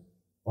 It's like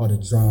all the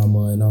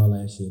drama and all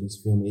that shit,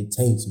 it's, feel me? It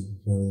taints you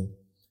feel me?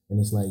 And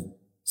it's like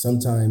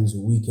sometimes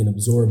we can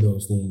absorb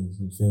those things,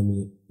 you feel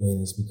me?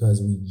 And it's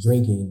because we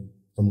drinking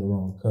from the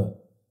wrong cup.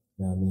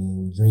 You know what I mean?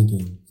 We're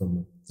drinking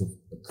from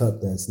a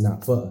cup that's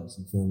not for us,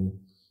 you feel me?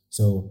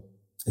 So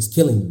it's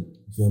killing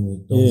you feel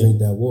me? Don't drink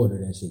that water,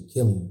 that shit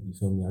killing you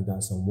feel me? I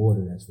got some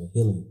water that's for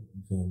healing,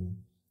 you feel me?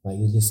 Like,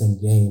 it's just some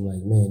game,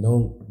 like, man,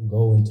 don't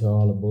go into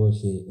all the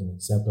bullshit and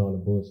accept all the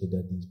bullshit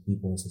that these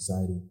people in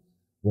society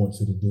want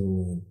you to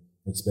do and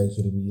expect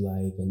you to be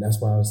like. And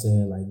that's why I was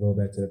saying, like, go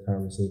back to the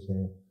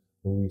conversation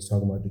when we was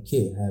talking about the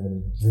kid having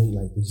a drink,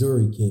 like the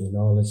jury kid and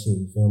all that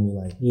shit, you feel me?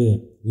 Like,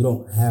 you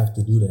don't have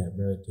to do that,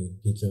 bro, to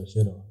get your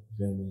shit off,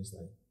 you feel me? It's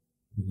like,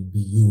 you can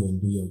be you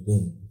and do your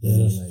thing, you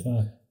feel me?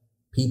 Like,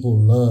 people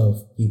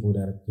love people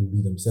that can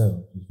be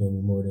themselves, you feel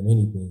me, more than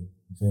anything,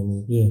 you feel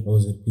me? Yeah.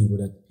 Those are the people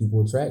that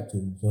people attract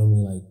to, you feel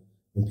me? Like,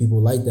 and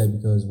people like that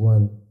because,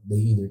 one, they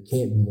either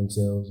can't be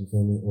themselves, you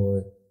feel me,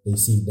 or they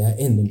see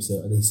that in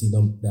themselves, they see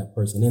that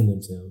person in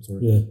themselves, or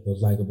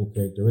those likable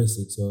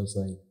characteristics. So it's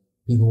like,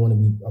 people want to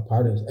be a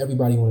part of,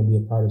 everybody want to be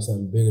a part of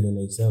something bigger than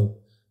themselves,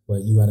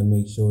 but you got to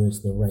make sure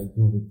it's the right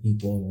group of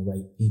people and the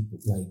right people,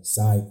 like,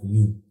 side for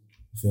you.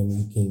 You feel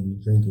me? You can't be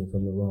drinking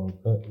from the wrong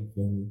cup, you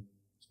feel me?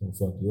 It's going to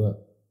fuck you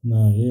up.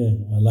 Nah, yeah,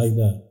 I like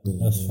that.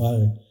 Yeah, that's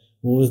fire.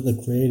 What was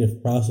the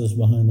creative process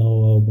behind the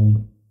whole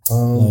album?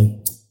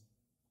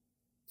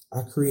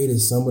 I created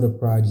some of the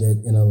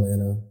project in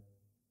Atlanta.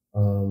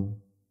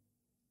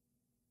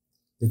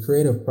 The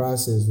creative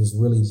process was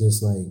really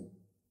just like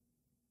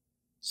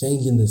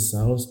changing the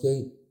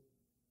soundscape,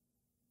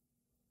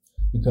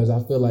 because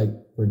I feel like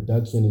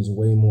production is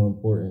way more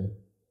important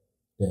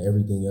than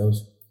everything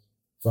else.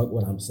 Fuck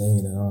what I'm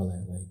saying and all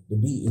that. Like, the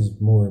beat is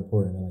more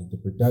important. Like, the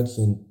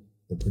production,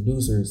 the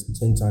producer is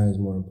 10 times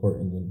more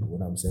important than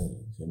what I'm saying.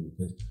 You feel me?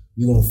 Because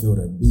you're gonna feel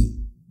the beat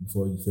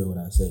before you feel what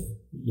I say.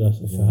 That's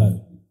a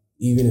fact.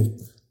 Even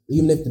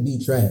if the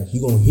beat trash,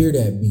 you're gonna hear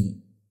that beat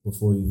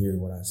before you hear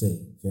what I say.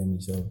 You feel me?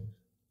 So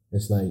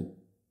it's like,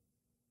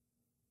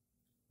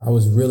 I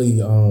was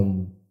really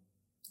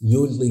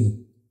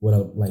usually with a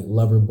like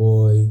Lover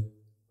Boy,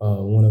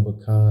 One of a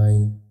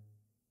Kind,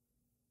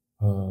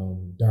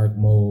 Dark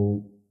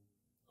Mode,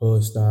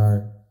 Hood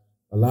Star.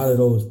 A lot of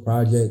those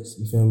projects,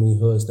 you feel me,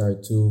 Hood Star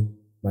 2,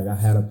 like I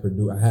had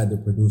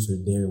the producer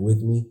there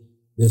with me.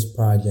 This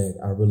project,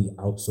 I really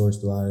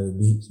outsourced a lot of the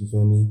beats, you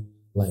feel me?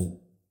 Like,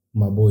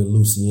 my boy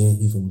Lucien,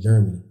 he from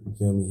Germany, you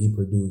feel me? He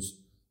produced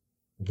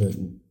a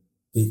good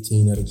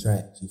 15 of the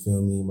tracks, you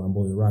feel me? My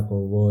boy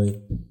Rocco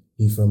Roy,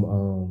 he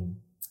from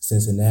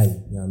Cincinnati,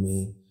 you know what I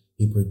mean?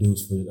 He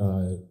produced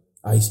for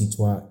Icy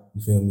Twat,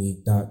 you feel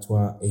me? Dot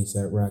Twat,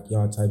 ASAP Rocky,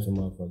 all types of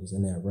motherfuckers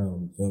in that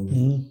realm, you feel me?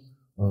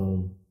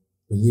 Mm-hmm.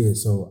 But yeah,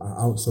 so I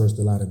outsourced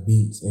a lot of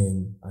beats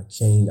and I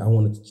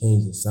wanted to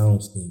change the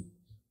soundscape,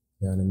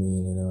 you know what I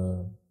mean?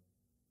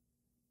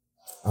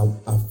 And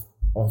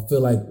I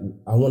feel like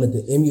I wanted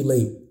to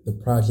emulate the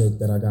project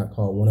that I got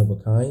called One of a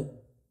Kind,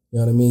 you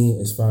know what I mean?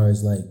 As far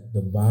as like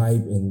the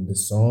vibe and the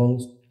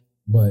songs,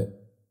 but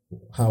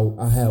how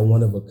I had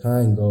One of a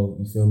Kind go,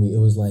 you feel me? It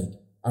was like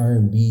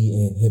R&B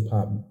and hip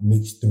hop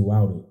mixed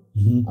throughout it.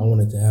 Mm-hmm. I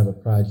wanted to have a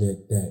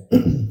project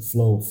that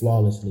flowed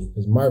flawlessly,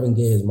 because Marvin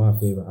Gaye is my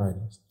favorite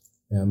artist.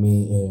 You know what I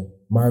mean? And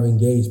Marvin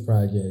Gaye's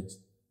projects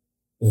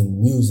in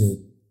music,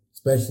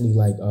 especially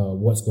like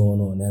What's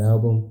Going On, that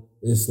album,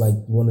 it's like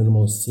one of the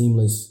most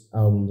seamless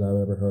albums I've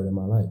ever heard in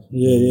my life.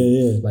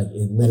 Yeah. Like,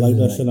 it I like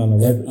that shit on a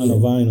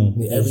vinyl.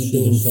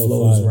 Everything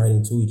flows right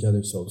into each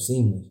other, so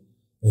seamless.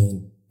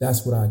 And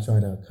that's what I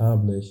try to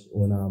accomplish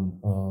when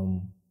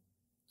I'm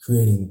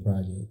creating the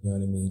project. You know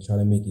what I mean? Try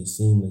to make it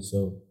seamless.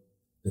 So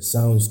the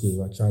soundscape,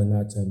 I try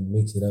not to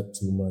mix it up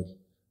too much.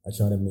 I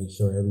try to make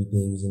sure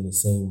everything is in the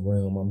same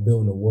realm. I'm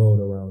building a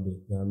world around it.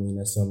 You know what I mean?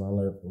 That's something I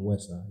learned from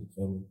Westside. You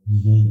feel me?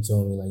 Mm-hmm. He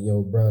told me, like,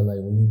 yo, bro, like,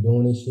 when you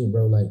doing this shit,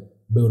 bro, like,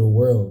 build a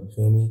world. You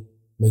feel me?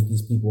 Make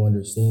these people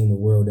understand the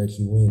world that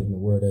you in and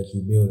the world that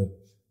you building.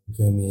 You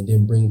feel me? And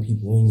then bring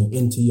people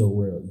into your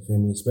world. You feel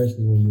me?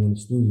 Especially when you're in the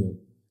studio.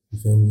 You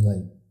feel me?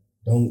 Like,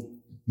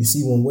 you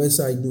see when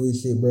Westside do his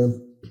shit, bro,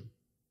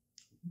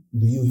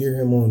 do you hear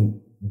him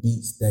on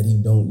beats that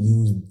he don't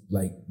use,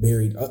 like,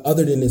 buried,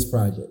 other than this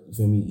project, you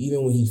feel me?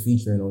 Even when he's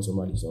featuring on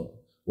somebody's song,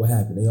 what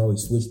happened? They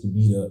always switch the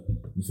beat up,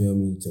 you feel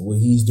me, to what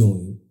he's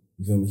doing,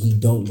 You feel me? He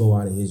don't go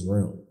out of his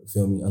realm. You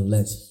feel me?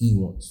 Unless he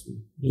wants to.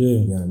 Yeah.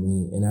 You know what I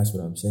mean? And that's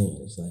what I'm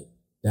saying. It's like,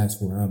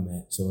 that's where I'm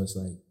at. So it's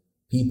like,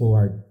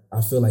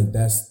 I feel like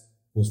that's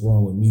what's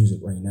wrong with music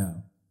right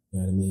now. You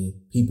know what I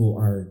mean? People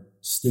are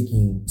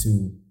sticking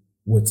to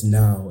what's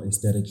now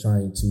instead of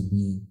trying to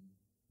be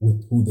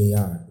with who they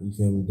are. You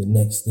feel me? The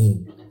next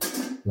thing.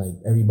 Like,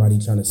 everybody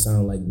trying to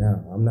sound like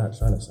now. I'm not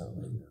trying to sound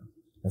like now.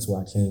 That's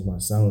why I changed my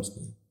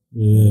soundscape.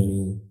 Yeah. You know what I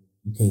mean?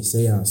 You can't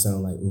say I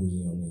sound like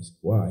Uzi on this.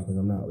 Why? Because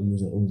I'm not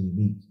using Uzi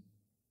beats.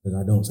 Because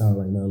I don't sound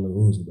like none Lil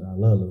Uzi, but I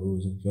love Lil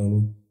Uzi. You feel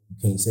me? You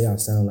can't say I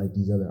sound like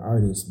these other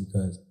artists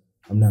because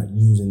I'm not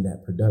using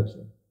that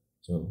production.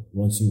 So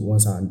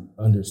once I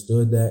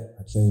understood that,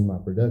 I changed my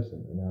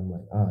production. And I'm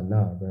like,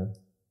 nah, bro.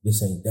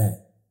 This ain't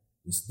that.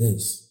 It's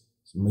this.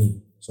 It's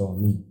me. It's all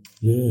me.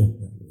 Yeah.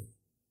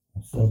 I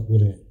fuck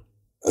with it.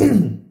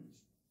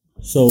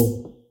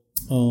 So,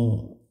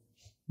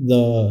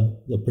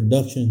 the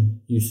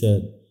production, you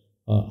said,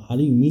 how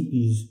do you meet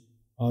these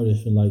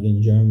artists like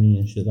in Germany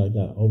and shit like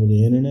that? Over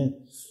the internet?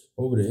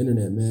 Over the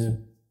internet,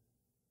 man.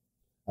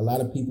 A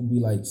lot of people be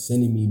like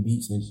sending me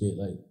beats and shit,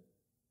 like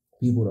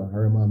people that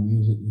heard my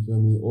music, you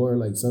feel me? Or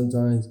like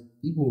sometimes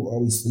people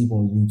always sleep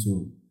on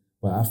YouTube,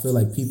 but I feel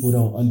like people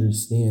don't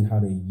understand how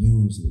to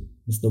use it.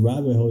 It's the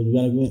rabbit hole. You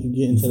gotta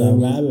get into that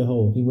rabbit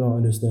hole. People don't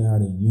understand how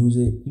to use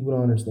it. People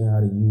don't understand how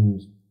to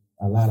use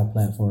a lot of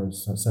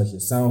platforms such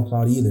as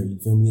SoundCloud either. You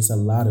feel me? It's a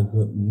lot of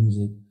good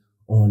music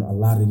on a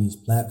lot of these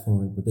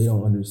platforms, but they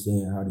don't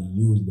understand how to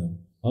use them.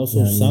 Also,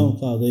 you know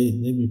SoundCloud,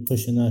 they be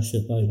pushing that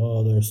shit like,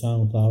 oh, they're a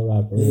SoundCloud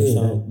rapper.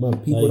 Yeah,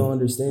 but people don't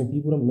understand.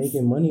 People don't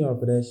making money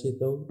off of that shit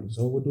though.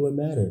 So what do it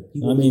matter?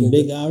 People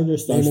big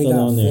artists are still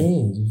on there.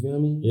 Fans, you feel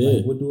me? Yeah.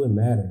 Like, what do it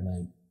matter?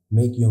 Like,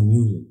 make your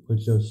music, put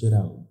your shit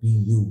out, be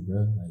you,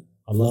 bro. Like,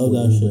 I love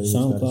that shit.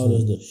 SoundCloud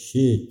is the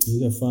shit.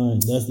 You can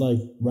find that's like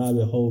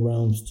rabbit hole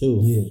realms too.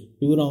 Yeah.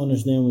 People don't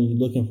understand when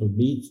you're looking for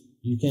beats.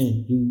 You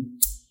can't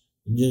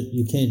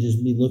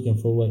just be looking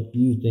for what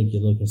you think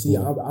you're looking for. See,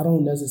 I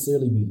don't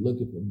necessarily be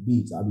looking for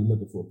beats. I be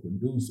looking for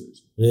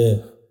producers.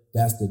 Yeah.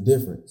 That's the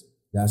difference.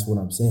 That's what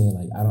I'm saying.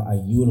 Like, I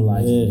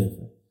utilize it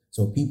different.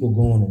 So people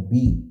go on a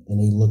beat and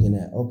they looking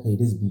at, okay,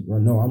 this beat.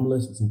 No, I'm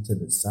listening to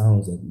the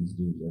sounds that these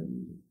dudes are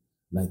using.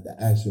 Like the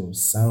actual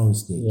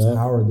soundscapes. Yeah.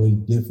 How are they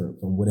different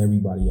from what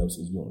everybody else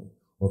is doing?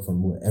 Or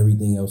from what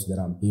everything else that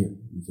I'm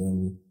hearing? You feel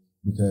me?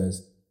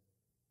 Because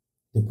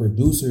the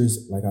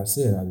producers, like I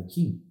said, are the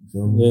key. You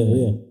feel me?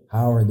 Yeah, like,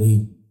 how are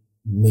they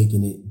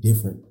making it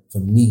different for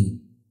me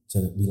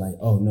to be like,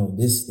 oh no,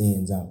 this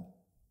stands out.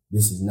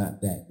 This is not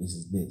that. This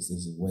is this.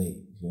 This is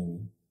Wade. You feel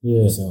me?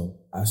 Yeah. And so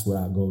that's what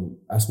I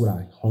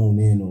hone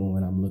in on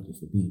when I'm looking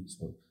for beats.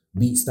 So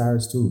beat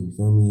stars too. You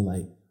feel me?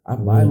 Like, I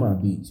buy my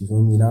beats, you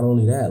feel me? Not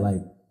only that,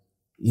 like,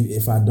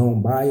 if I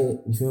don't buy it,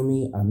 you feel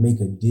me? I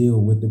make a deal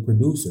with the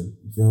producer,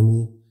 you feel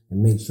me?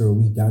 And make sure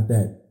we got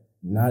that.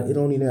 It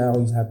don't even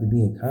always have to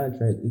be in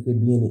contract. It could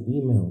be in an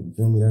email, you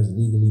feel me? That's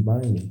legally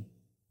binding.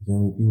 You feel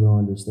me? People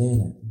don't understand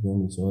that, you feel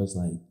me? So it's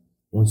like,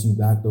 once you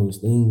got those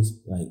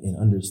things, like,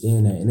 and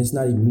understand that, and it's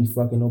not even me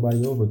fucking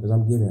nobody over because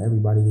I'm giving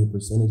everybody their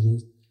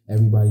percentages,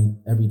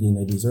 everything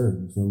they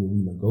deserve, you feel me?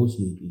 We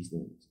negotiate these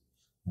things,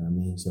 you know what I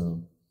mean?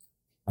 So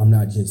I'm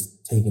not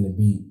just taking a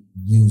beat,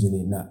 using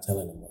it, not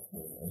telling them,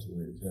 oh, that's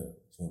weird as hell.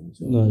 You feel me?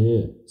 So, no,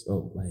 yeah.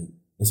 So, like,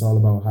 it's all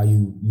about how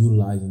you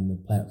utilizing the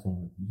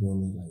platform. You feel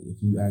me? Like, if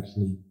you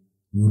actually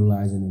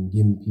utilizing and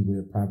giving people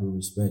their proper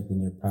respect and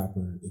their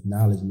proper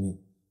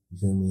acknowledgement, you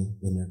feel me,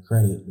 and their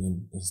credit,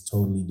 then it's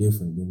totally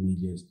different than me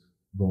just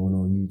going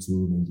on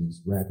YouTube and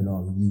just rapping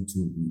off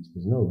YouTube beats.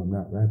 Because no, I'm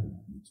not rapping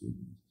off YouTube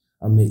beats.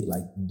 I make,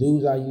 like,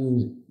 dudes I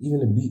use, even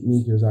the beat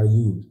makers I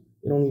use,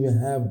 they don't even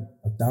have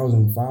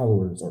 1,000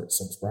 followers or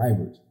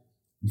subscribers.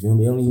 You feel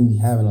me? They don't even be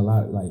having a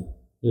lot, like,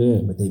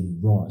 but they be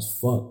raw as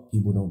fuck.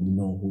 People don't be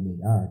knowing who they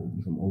are. They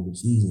be from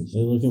overseas and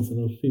shit. They're looking for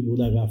those people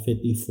that got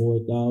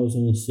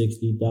 54,000,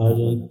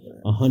 60,000,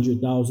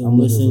 100,000 I'm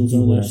listens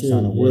on that that's shit.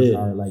 Trying to work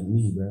hard like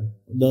me, bro.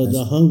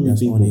 The hungry that's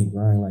people. On their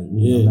grind like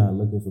me. I'm not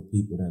looking for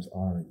people that's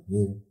already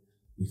here.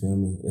 You feel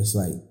me? It's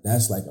like,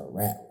 that's like a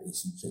rat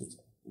race you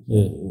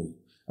chasing.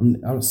 I'm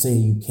not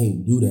saying you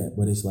can't do that,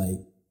 but it's like,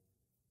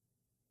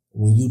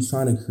 when you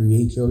trying to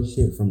create your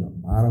shit from the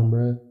bottom,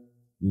 bro,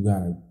 you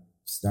gotta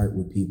start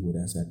with people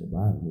that's at the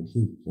bottom with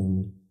you feel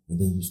me? And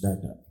then you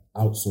start to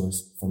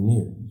outsource from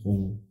there, you feel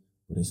me?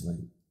 But it's like,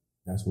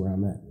 that's where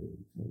I'm at.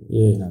 You feel me?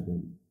 Yeah.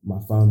 And my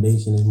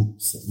foundation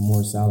is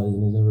more solid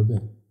than it's ever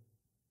been.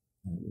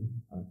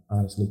 I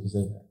honestly can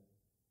say that.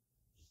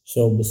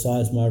 So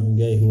besides Marvin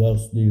Gaye, who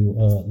else do you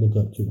look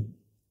up to?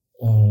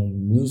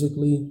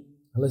 Musically,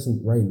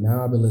 right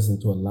now I've been listening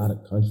to a lot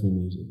of country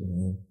music,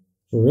 man.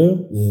 For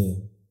real?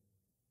 Yeah.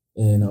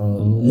 And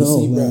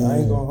see, bro, I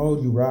ain't gonna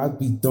hold you, bro. I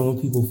be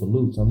throwing people for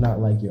loops. I'm not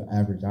like your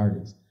average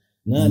artist.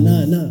 Nah.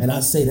 And I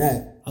say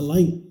that. I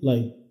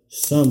like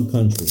some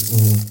country,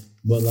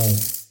 but like,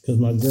 cause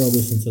my girl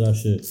listens to that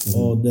shit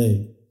all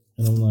day,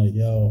 and I'm like,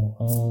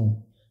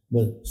 yo,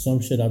 but some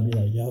shit I'd be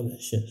like, yo,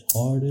 that shit's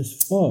hard as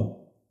fuck.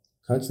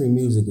 Country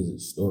music is a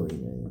story,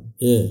 man.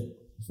 Yeah.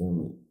 You feel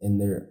me? And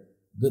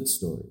good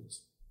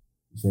stories.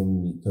 You feel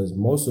me? Because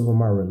most of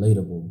them are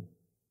relatable,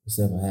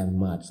 except for having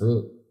my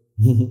truck.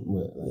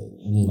 But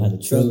like my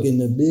truck in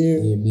the beer.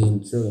 Yeah, being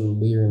the truck and the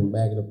beer in the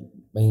back of the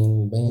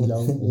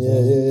banjo.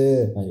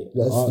 yeah. Like,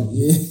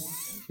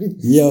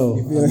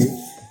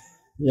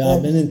 Yo,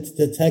 I've been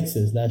to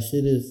Texas. That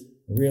shit is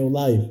real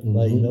life. Mm-hmm.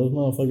 Like those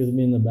motherfuckers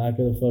be in the back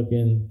of the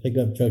fucking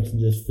pickup trucks and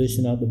just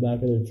fishing out the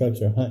back of their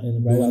trucks or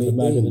hunting right out the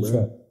back of the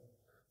truck.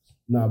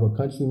 Nah, but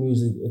country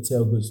music, it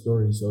tells good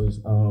stories. So it's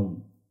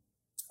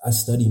I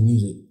study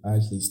music. I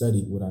actually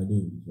study what I do.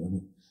 You feel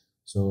me?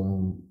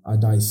 So I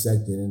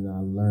dissect it and I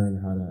learn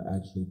how to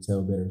actually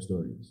tell better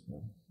stories.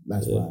 So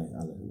that's why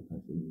I listen to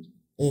country music,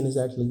 and it's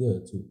actually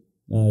good too.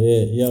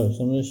 Yo,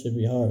 some of this should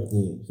be hard.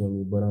 Yeah, you feel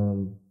me? But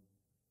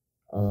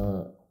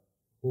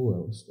who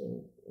else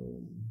though?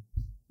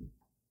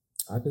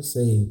 I could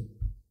say,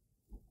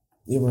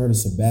 you ever heard of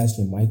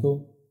Sebastian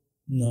Michael?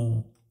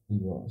 No. He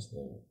was.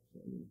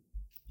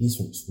 He's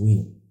from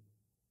Sweden.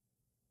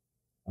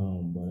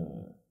 But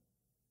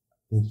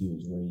I think he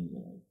was raised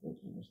in like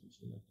Brooklyn or some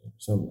shit like that,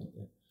 something like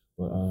that.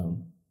 But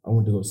I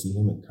went to go see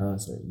him in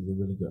concert. He's a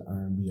really good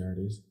R&B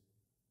artist.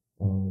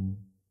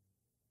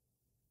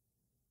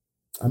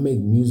 I make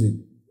music.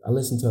 I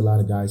listen to a lot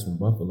of guys from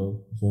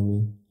Buffalo. You feel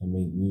me? I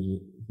make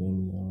music. You feel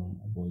me?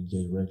 My boy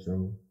Jay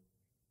Retro,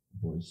 my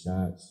boy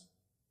Shots,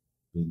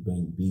 Big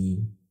Bang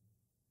B,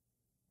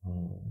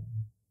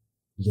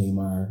 J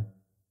Meyer,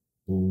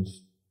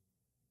 Boost,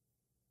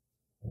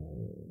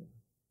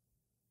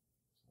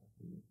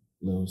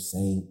 Lil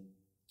Saint,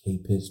 K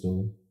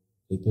Pistol,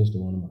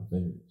 one of my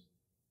favorites.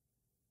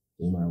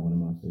 J Meyer, one of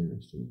my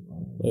favorites too.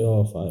 They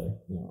all fire.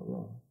 They all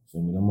raw. You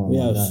feel me? We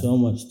have so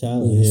much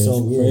talent here. It's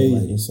crazy.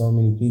 Like, there's so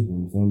many people.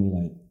 You feel me?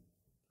 Like,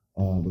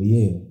 but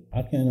yeah.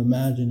 I can't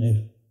imagine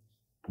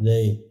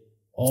if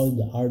all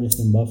the artists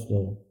in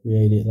Buffalo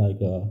created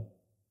like a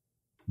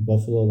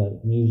Buffalo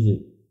like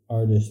music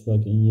artist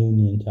fucking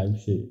union type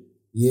shit.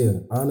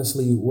 Yeah,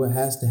 honestly, what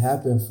has to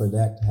happen for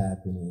that to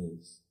happen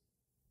is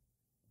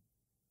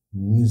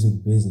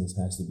music business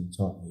has to be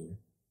taught here.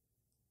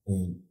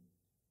 And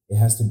it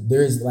has to,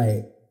 there's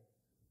like,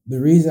 the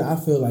reason I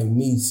feel like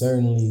me,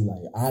 certainly,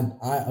 like,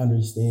 I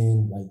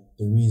understand, like,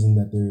 the reason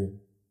that there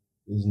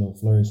is no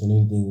flourish in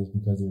anything is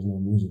because there's no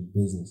music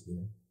business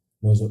here.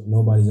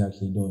 Nobody's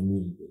actually doing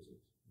music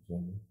business. You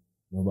feel me?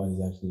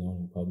 Nobody's actually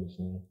owning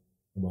publishing.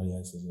 Nobody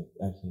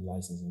actually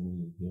licensing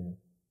music here.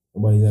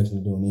 Nobody's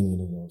actually doing any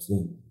of those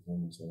things. You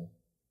feel me? So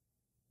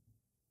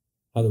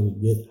how do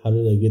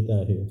they get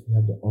that here? You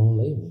have to own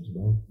labels,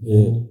 bro.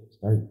 Yeah.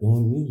 Start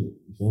doing music.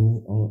 You feel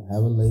me?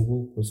 Have a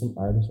label, put some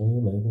artists on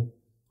your label.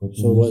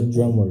 So what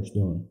Drumworks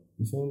doing?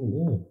 You feel me?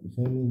 Yeah. You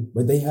feel me?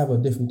 But they have a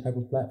different type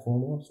of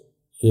platform also.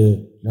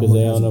 Yeah. Because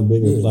they on a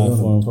bigger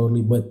platform.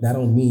 Totally. But that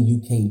don't mean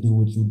you can't do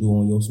what you do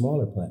on your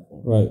smaller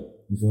platform. Right.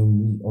 You feel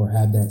me? Or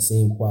have that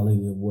same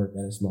quality of work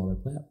at a smaller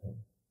platform.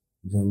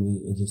 You feel me?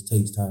 It just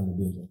takes time to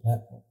build your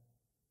platform.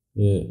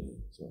 Yeah.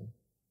 So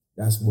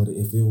that's what,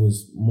 if it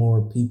was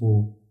more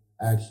people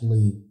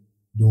actually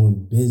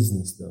doing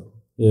business though.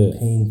 Yeah.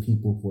 Paying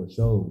people for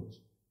shows.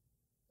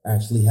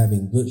 Actually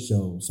having good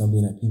shows,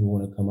 something that people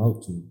want to come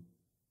out to.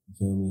 You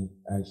feel me?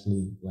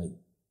 Actually, like,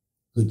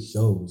 good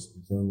shows.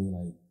 You feel me?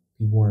 Like,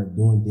 people aren't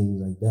doing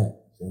things like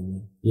that. You feel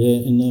me?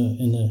 Yeah,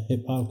 in the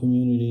hip hop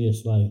community,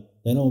 it's like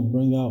they don't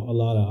bring out a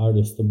lot of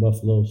artists to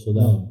Buffalo so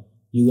that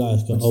you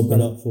guys can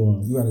open up for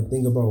them. You got to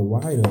think about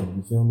why though.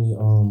 You feel me?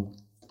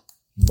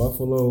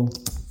 Buffalo.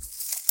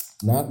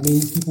 Not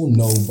many people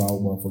know about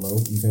Buffalo.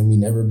 You feel me?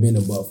 Never been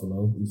to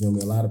Buffalo. You feel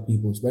me? A lot of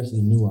people,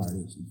 especially new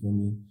artists. You feel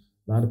me?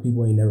 A lot of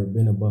people ain't never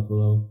been to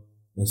Buffalo.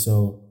 And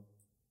so,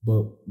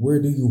 but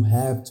where do you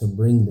have to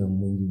bring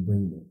them when you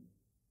bring them?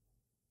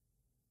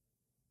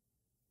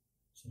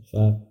 It's a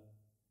fact.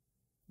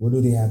 Where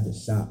do they have to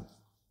shop?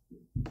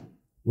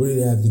 Where do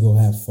they have to go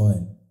have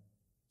fun?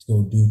 To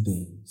go do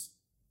things?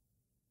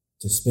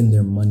 To spend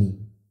their money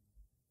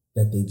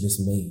that they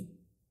just made?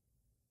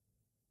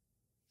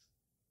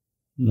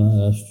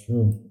 No, that's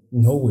true.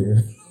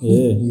 Nowhere.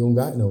 Yeah. You don't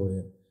got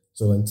nowhere.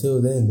 So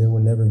until then, there will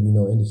never be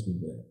no industry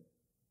for that.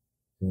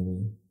 You know what I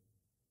mean?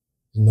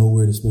 There's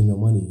nowhere to spend your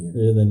money here.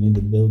 Yeah, they need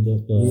to build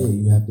up.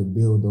 You have to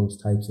build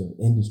those types of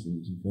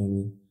industries. You feel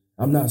me?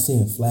 I'm not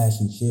saying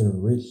flashy shit or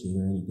rich shit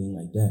or anything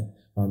like that.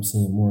 I'm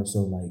saying more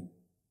so like,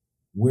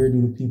 where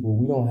do the people?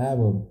 We don't have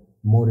a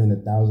more than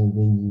 1,000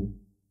 venue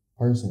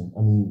person.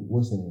 I mean,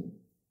 what's the name?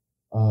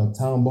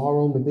 Town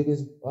Ballroom, the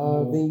biggest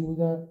venue we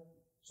got.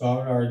 So I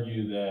would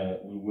argue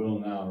that we will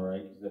now,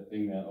 right? Because that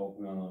thing that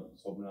opened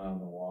on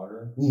the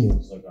water. Yeah.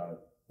 It's like a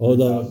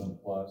 1,000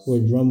 plus. Where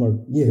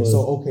Drumworks. Yeah.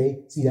 So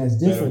okay, see that's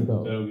different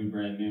though. That'll be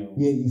brand new.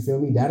 Yeah, you feel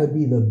me? That'll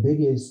be the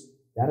biggest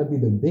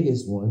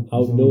one.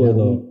 Outdoor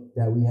though.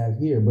 That we have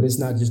here, but it's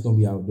not just gonna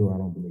be outdoor. I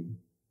don't believe,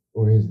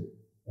 or is it?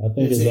 I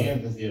think it's an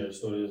amphitheater,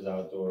 so it is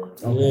outdoor.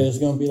 Okay. Yeah, it's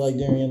gonna be like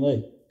Darien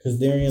Lake, because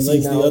Darien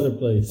Lake's the other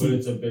place. But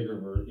it's a bigger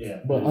version. Yeah.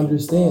 But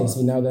understand,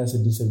 see now that's a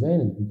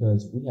disadvantage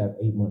because we have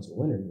 8 months of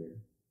winter here.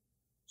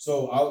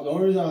 So the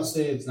only reason I'll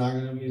say it's not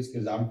going to be is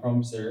because I'm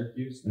from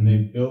Syracuse and they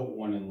built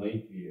one in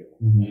Lakeview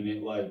and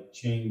it like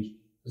changed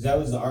because that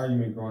was the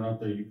argument growing up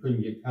there. You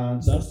couldn't get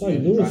concerts. That's like you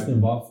had to drive to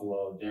Lewiston.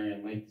 Buffalo,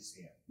 Darien Lake to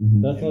see it.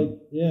 That's like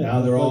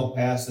Now they're all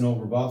passing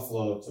over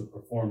Buffalo to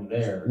perform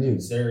there in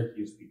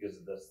Syracuse because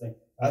of this thing.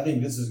 I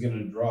think this is going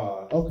to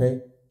draw. Okay,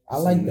 I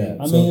like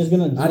that. I mean, it's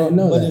gonna draw, I didn't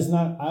know but that. it's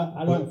not.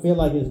 I don't feel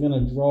like it's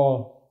gonna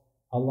draw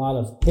a lot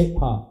of hip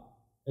hop.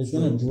 It's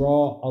gonna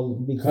draw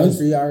because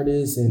country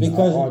artists and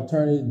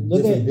alternative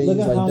different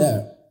venues like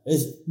that.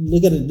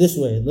 Look at it this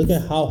way. Look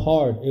at how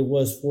hard it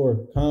was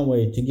for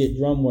Conway to get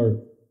Drum Work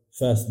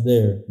Fest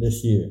there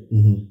this year.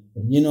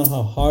 You know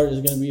how hard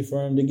it's gonna be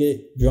for him to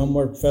get Drum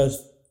Work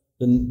Fest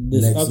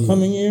this next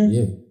upcoming year.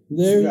 Yeah,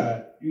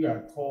 there you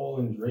got Cole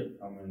and Drake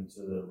coming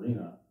to the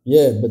arena.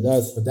 Yeah, but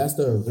that's the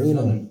There's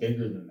arena. Nothing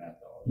bigger than that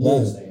though. Yeah,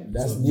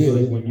 that's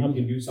like when you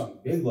can do something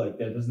big like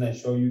that, doesn't that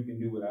show you can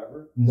do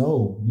whatever?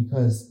 No,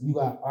 because you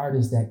got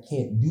artists that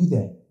can't do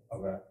that.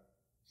 Okay.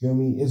 You feel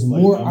me? It's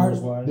like more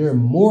artists. There are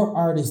more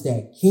artists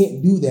that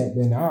can't do that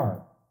than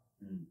are.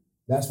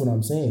 That's what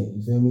I'm saying.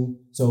 You feel me?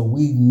 So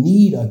we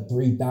need a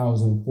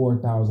 3,000,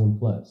 4,000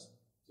 plus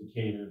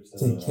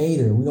to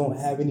cater. We don't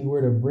have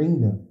anywhere to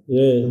bring them.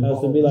 Yeah, it has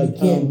to be like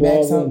Tom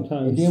Ballroom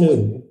times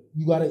two.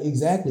 You gotta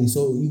exactly.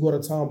 So you go to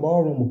Tom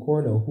Ballroom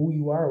according to who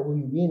you are, who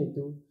you getting it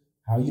through.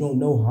 How you don't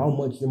know how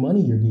much your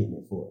money you're getting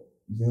it for.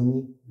 You feel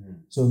me?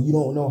 So you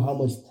don't know how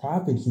much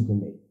profit you can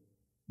make.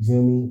 You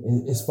feel me?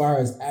 And as far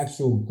as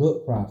actual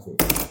good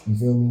profit. You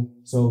feel me?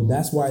 So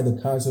that's why the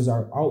concerts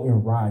are out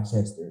in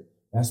Rochester.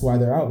 That's why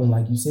they're out in,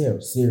 like you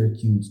said,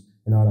 Syracuse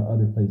and all the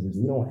other places.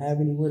 We don't have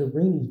anywhere to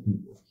bring these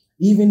people.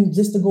 Even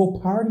just to go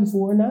party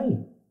for a night.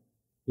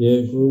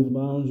 Yeah, Groove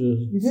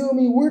Lounges. You feel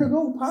me? Where to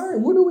go party?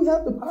 Where do we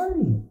have to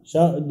party?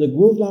 The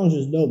Groove Lounge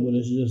is dope, but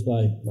it's just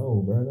like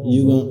no, bro.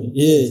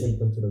 Take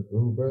them to the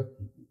Groove, bro.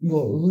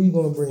 Who you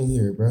gonna bring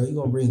here, bro? You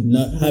gonna bring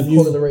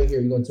right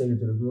here? You gonna take her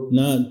to the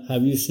Groove?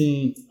 Have you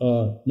seen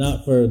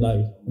not for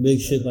like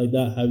big shit like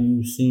that? Have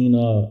you seen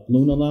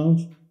Luna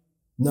Lounge?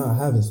 No, I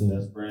haven't seen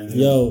That's that. brand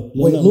new. Yo,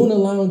 Luna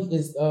Lounge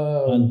is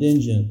on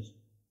Dingens.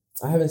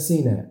 I haven't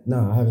seen that.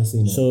 No, I haven't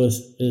seen that. So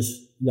it's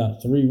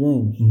got 3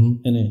 rooms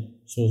in it.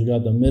 So it's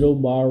got the middle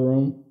bar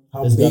room.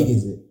 How big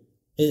is it?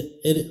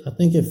 It I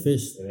think it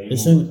fits.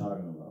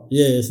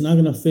 It's not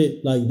gonna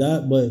fit like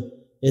that, but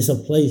it's a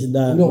place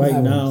that we don't right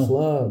have now a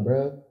club,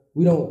 bro.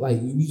 We don't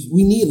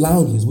we need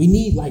lounges. We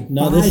need like 5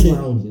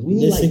 lounges. We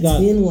need like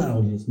 10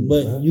 lounges. Here,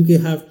 but bro. you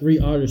can have 3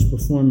 artists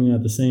performing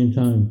at the same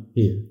time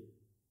here.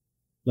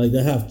 Like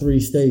they have 3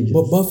 stages.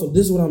 But Buffalo,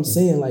 this is what I'm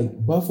saying. Like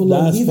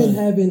Buffalo, even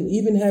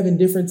having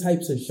different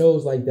types of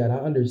shows like that, I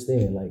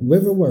understand. Like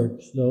River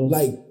works though.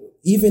 Like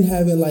even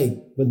having like,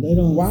 but they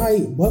don't. Why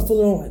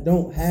Buffalo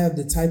don't have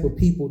the type of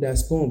people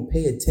that's going to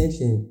pay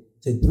attention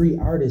to 3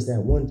 artists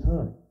at one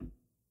time?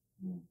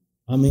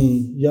 I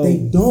mean, yo,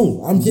 they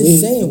don't. I'm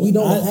just saying we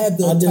don't have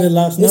the. I did it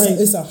last night.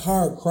 It's a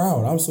hard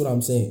crowd. That's what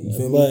I'm saying. You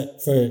feel me?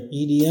 But for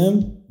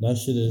EDM,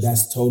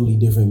 that's totally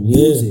different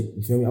music.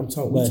 You feel me? I'm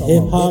talking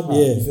hip hop.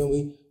 Yeah, you feel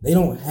me? They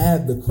don't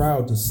have the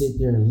crowd to sit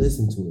there and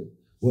listen to it.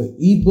 When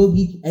A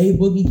Boogie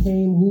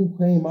came, who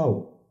came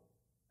out?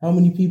 How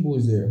many people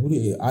was there?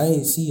 I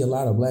didn't see a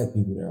lot of black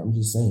people there. I'm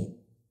just saying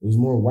it was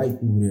more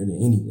white people there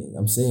than anything.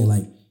 I'm saying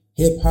like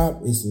hip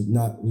hop is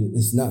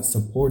not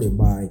supported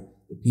by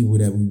the people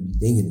that we be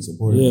thinking it's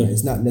supported by.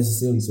 It's not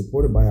necessarily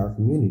supported by our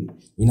community.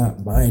 You're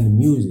not buying the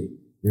music.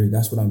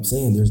 That's what I'm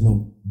saying. There's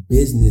no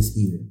business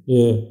here.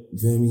 Yeah. You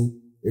feel me?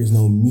 There's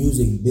no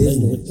music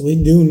business.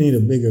 We do need a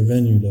bigger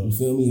venue though. You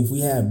feel me? If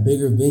we have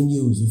bigger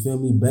venues, you feel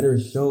me? Better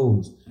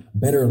shows,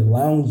 better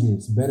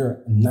lounges,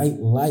 better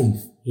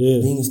nightlife.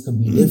 Yeah. Things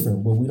could be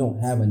different, but we don't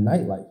have a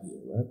nightlife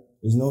here, right?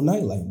 There's no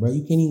nightlife, bro.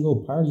 You can't even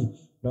go party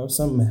without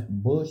something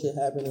bullshit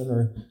happening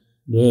or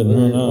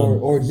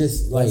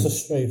just like. That's a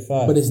straight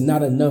fact. But it's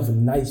not enough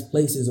nice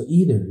places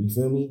either. You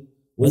feel me?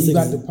 When you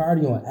got the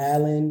party on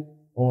Allen,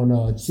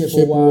 on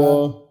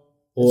Chippewa,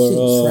 or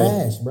shit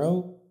trash,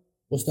 bro.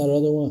 What's that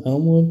other one?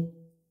 Elmwood?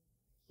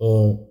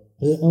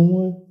 Is it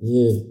Elmwood?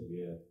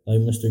 Yeah.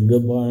 Like Mr.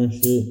 Goodbar and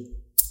shit.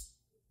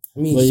 I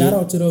mean, shout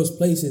out to those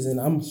places, and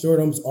I'm sure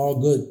them's all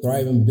good,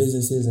 thriving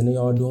businesses, and they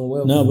all doing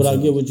well. No, but I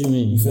get what you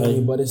mean. You feel me?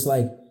 But it's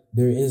like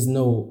there is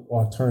no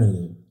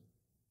alternative.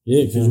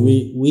 Yeah, because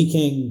we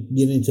can't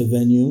get into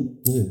venue.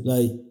 Yeah.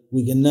 Like,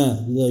 we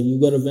cannot. Like, you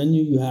go to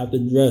venue, you have to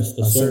dress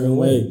a certain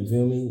way. You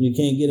feel me? You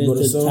can't get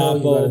into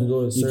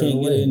Tapo. You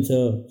can't get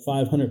into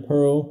 500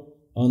 Pearl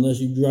unless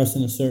you dress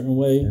in a certain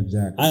way.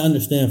 Exactly. I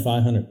understand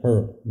 500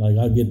 Pearl. Like,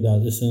 I get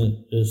that.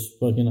 It's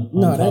fucking on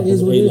no, top that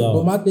is of what it is.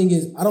 A-Law. But my thing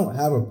is, I don't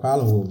have a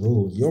problem with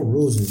rules. Your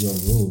rules is your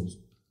rules.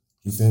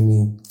 You feel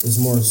me? It's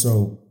more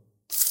so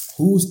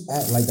who's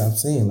at, like I'm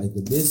saying, like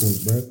the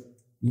business, bro.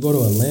 You go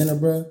to Atlanta,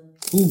 bro.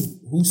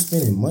 Who's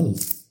spending money?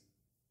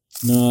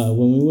 Nah,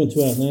 when we went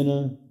to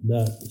Atlanta,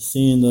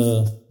 seeing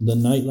the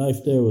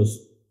nightlife there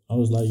I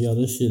was like, yo,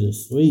 this shit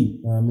is sweet.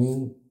 You know what I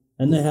mean?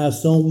 And they have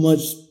so much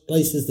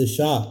places to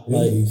shop.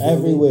 Like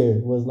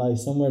everywhere was like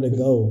somewhere to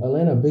go.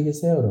 Atlanta big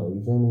as hell though,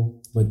 you feel me?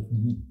 But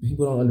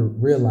people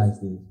don't realize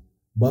this.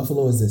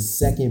 Buffalo is the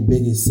second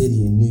biggest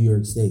city in New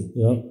York State.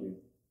 Yep.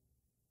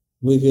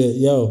 We could,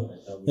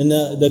 and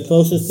the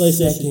closest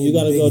places you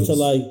gotta go to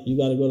like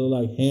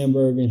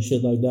Hamburg and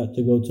shit like that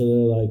to go to the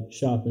like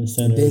shopping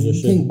centers. Then you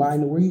shit. can't buy.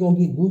 Where you gonna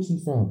get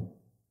Gucci from?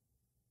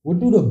 Where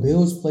do the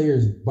Bills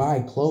players buy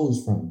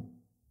clothes from?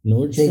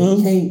 Nordstrom. They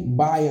can't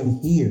buy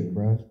them here,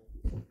 bro.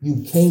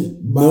 You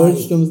can't buy.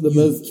 Nordstrom's the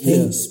best. You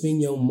can't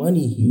spend your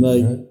money here,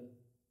 like, bro.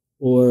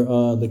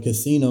 Or the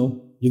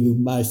casino. You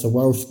can buy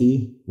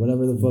Swarovski,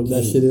 whatever the fuck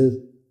that shit is.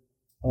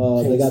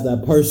 They got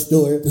that purse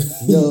store.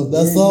 Yo,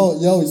 that's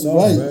all. Yo, it's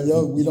right. Bro.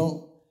 Yo, we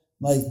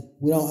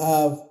don't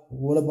have.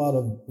 What about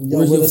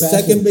we're the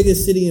second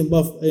biggest city in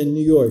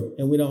New York,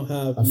 and we don't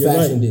have a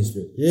fashion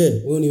district.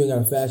 Yeah, we don't even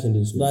got a fashion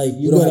district. Like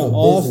you go to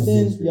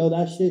Austin, yo,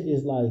 that shit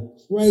is like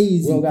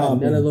crazy. We don't got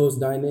none of those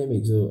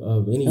dynamics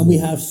of anything. And we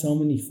have so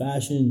many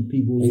fashion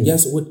people. And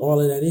guess what?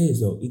 All of that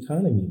is though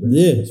economy, bro.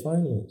 Yeah, it's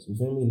finance. You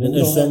feel me? And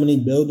there's so many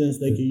buildings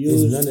they could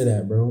use. There's none of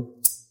that, bro.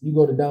 You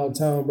go to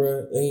downtown,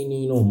 bro. Ain't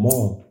even no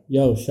mall.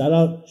 Yo, shout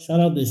out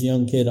this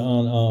young kid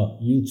on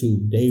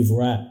YouTube, Dave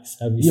Rax.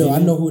 Have you seen him? I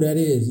know who that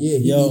is. Yeah,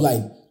 he be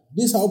like,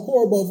 this how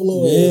poor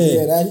Buffalo is.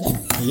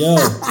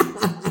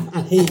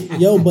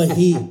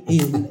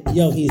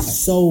 Yeah, he's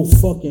so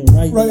fucking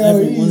right.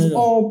 He's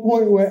on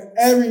point with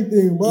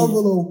everything.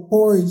 Buffalo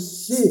poor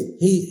as shit.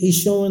 He's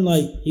showing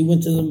like he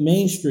went to the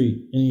main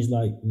street and he's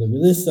like, look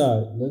at this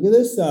side,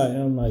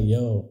 and I'm like,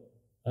 yo,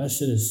 that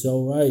shit is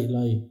so right.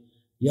 Like,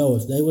 yo,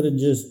 if they would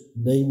just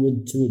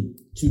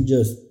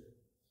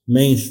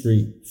Main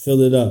Street,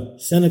 fill it up.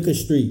 Seneca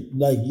Street,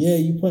 like, yeah,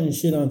 you putting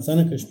shit on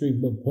Seneca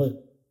Street, but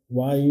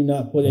why are you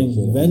not putting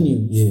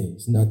venues? Yeah,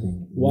 it's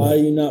nothing. Why are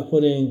you not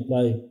putting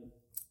like?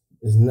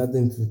 There's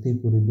nothing for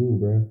people to do,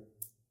 bro.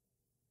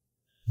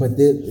 But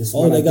they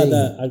got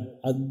that.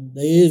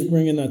 They is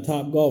bringing that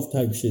Top Golf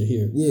type shit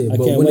here. Yeah,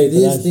 but when it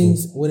is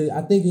things,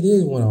 I think it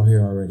is one out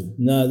here already.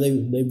 Nah,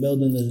 they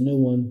building this new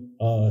one.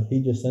 He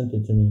just sent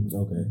it to me.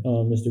 Okay.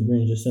 Mr.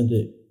 Green just sent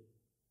it.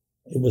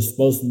 It was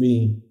supposed to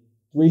be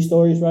 3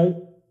 stories, right?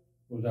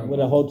 With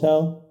a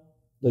hotel,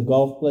 the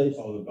golf place.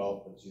 Oh, the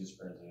golf place. Jesus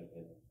Christ.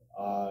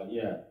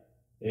 Yeah.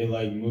 They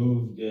like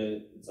moved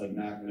it. It's like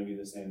not going to be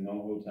the same.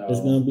 No hotel. It's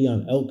going to be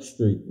on Elk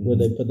Street where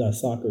they put that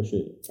soccer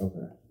shit.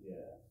 Okay.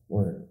 Yeah.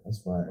 Word. That's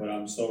fire. But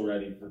I'm so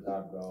ready for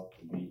Top Golf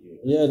to be here.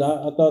 Yeah,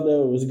 I thought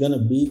there was going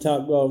to be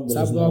Top Golf. But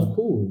Top Golf,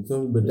 cool. You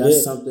feel me? But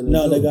that's something.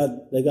 No, they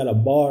got a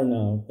bar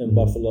now in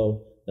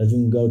Buffalo that you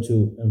can go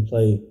to and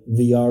play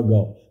VR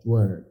golf.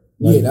 Word.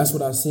 Like, that's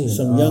what I seen.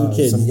 Some young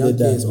kids did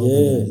that.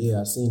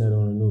 Yeah, I seen that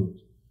on the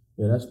news.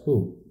 Yeah, that's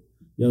cool.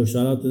 Yo,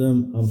 shout out to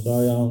them. I'm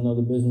sorry I don't know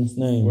the business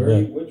name.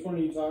 Which one are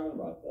you talking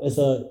about? Though? It's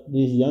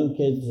these young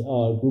kids,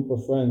 group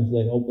of friends.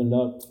 They opened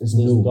up this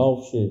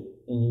golf shit,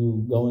 and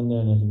you go in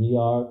there and it's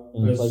VR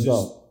and you play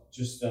golf.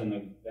 Just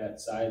on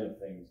that side of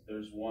things,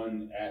 there's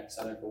one at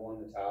Seneca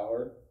One, the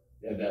tower.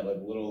 They have that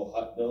like little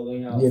hut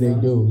building out front. They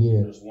do.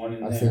 Yeah, there's one in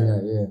there. I seen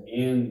that. Yeah,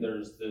 and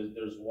there's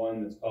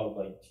one that's called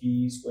like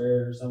T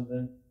Square or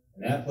something.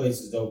 And that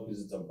place is dope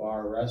because it's a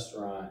bar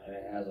restaurant and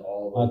it has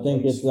all those. I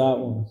think it's that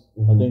one.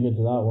 I think it's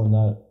that one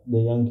that the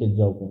young kids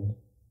opened.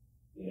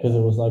 Because it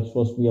was like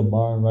supposed to be a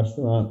bar and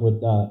restaurant with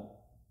that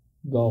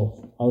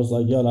golf. I was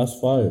like, yo, that's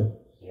fire.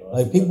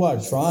 Like people are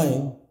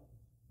trying,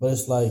 but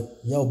it's like,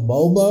 yo,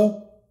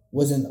 Boba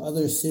was in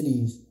other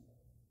cities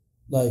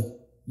like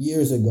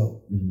years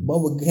ago.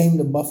 Boba came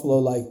to Buffalo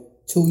like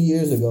 2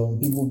 years ago and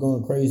people were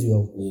going crazy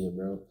over it. Yeah,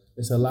 bro.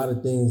 It's a lot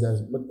of things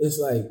but it's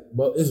like,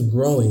 but it's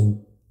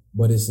growing.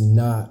 But it's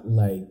not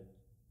like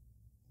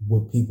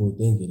what people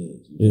think it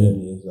is. You know what I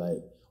mean? It's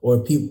like,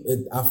 or people.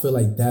 I feel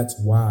like that's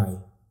why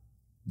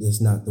it's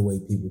not the way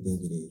people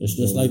think it is. It's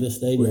just like the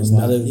stadium.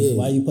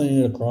 Why are you putting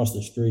it across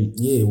the street?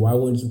 Yeah, why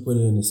wouldn't you put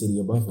it in the city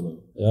of Buffalo?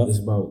 Yep. It's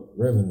about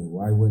revenue.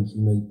 Why wouldn't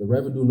you make the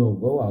revenue don't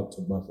go out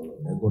to Buffalo?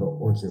 They go to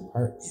Orchard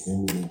Park. You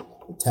feel me?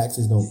 The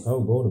taxes don't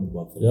go to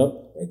Buffalo.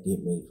 Yep. That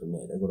get made from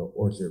that. They go to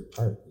Orchard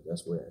Park.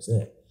 That's where it's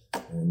at.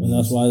 And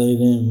that's why they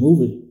didn't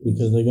move it,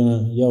 because they're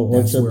gonna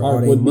Orchard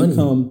Park would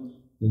become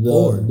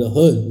the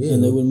hood,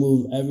 and they would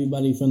move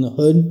everybody from the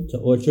hood to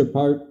Orchard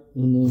Park,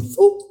 and then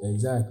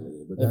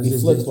exactly. But that's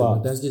just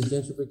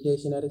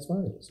gentrification at its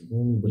finest. You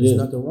feel me? But there's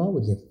nothing wrong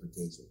with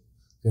gentrification.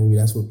 You feel me?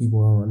 That's what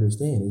people don't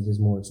understand. It's just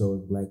more so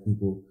if black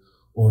people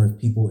or if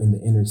people in the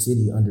inner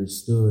city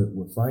understood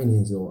what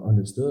finance or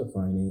understood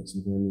finance,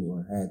 you feel me,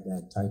 or had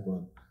that type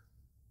of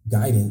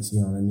guidance,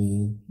 you know what I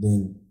mean,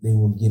 then they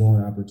will get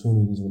on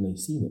opportunities when they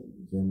see them,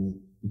 you feel me?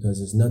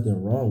 Because there's nothing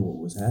wrong with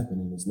what's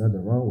happening. There's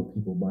nothing wrong with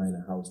people buying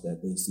a house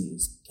that they see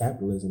as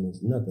capitalism.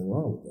 There's nothing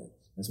wrong with that.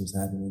 That's what's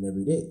happening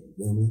every day, you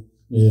feel me?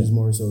 Yeah. It's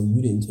more so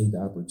you didn't take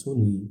the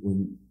opportunity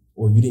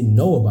or you didn't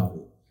know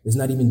about it. It's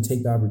not even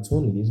take the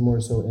opportunity. It's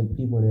more so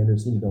people in the inner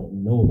city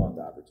don't know about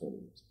the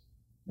opportunities.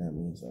 You know what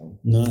I mean?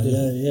 So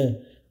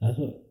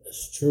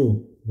That's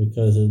true.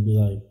 Because it'd be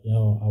like,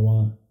 yo,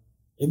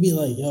 it'd be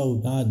like,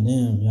 yo,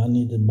 goddamn, y'all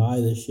need to buy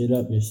this shit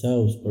up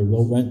yourselves or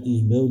go rent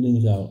these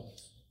buildings out.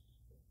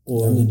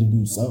 Or I need to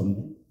do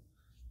something.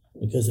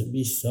 Because it'd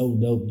be so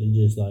dope to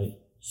just like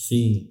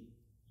see,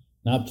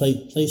 not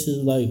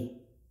places like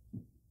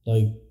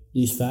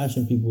these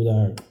fashion people that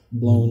are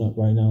blowing up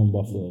right now in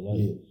Buffalo,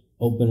 like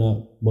open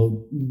up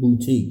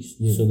boutiques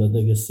so that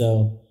they can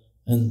sell.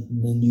 And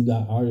then you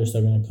got artists that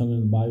are gonna come in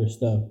and buy your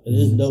stuff. It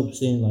is dope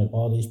seeing like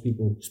all these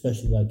people,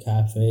 especially like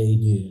cafe.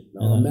 Yeah.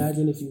 Now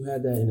imagine if you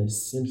had that in a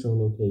central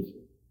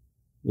location.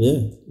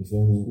 Yeah. You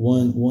feel me?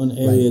 One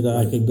area that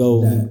I could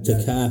go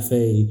to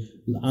cafe.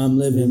 I'm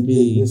living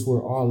B. This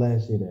where all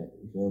that shit at.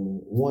 You feel me?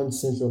 One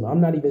central.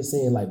 I'm not even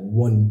saying like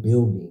one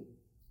building,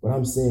 but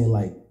I'm saying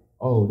like,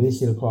 oh, this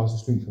shit across the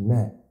street from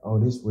that. Oh,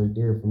 this right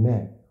there from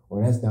that,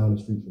 or that's down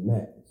the street from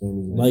that. You feel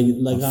me?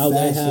 Like how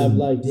they have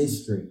like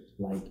district.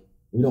 Like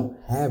we don't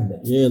have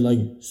that. Yeah,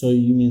 like so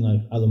you mean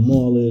like how the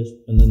mall is,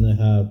 and then they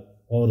have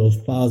all those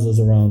plazas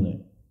around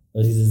there.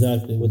 That's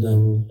exactly what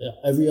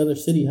every other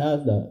city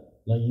has that.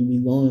 Like you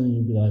be going and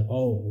you be like,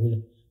 oh,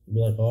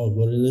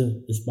 go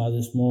to this by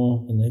this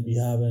mall, and they be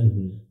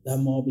having that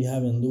mall be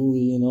having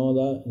Louis and all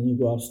that, and you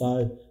go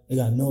outside, they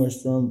got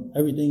Nordstrom,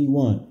 everything you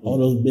want, all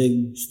those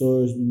big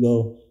stores. You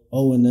go,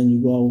 and then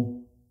you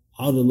go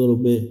out a little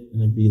bit,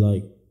 and it'd be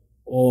like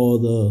all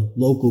the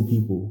local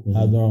people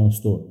have their own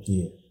stores.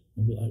 Yeah,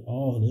 and be like,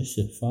 oh, this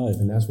shit fire,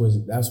 and that's what we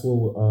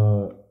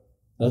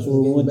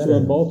went to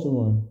in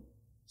Baltimore.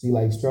 See,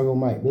 like Struggle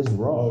Mike, this is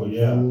raw. Oh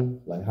yeah,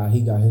 like how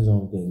he got his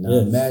own thing. Now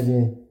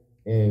imagine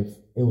if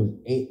it was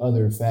 8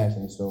 other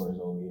fashion stores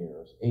over here,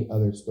 or 8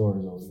 other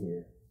stores over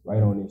here,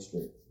 right on this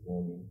strip. You know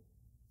what I mean?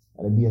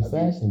 That'd be a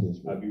fashion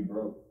district. I'd be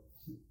broke.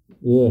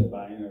 Yeah,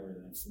 buying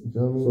everything. You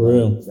feel me? For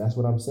real. That's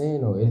what I'm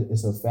saying. Though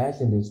it's a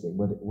fashion district,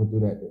 but what do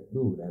that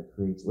do? That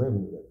creates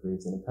revenue. That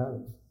creates an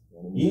economy. You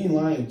know what I mean? You ain't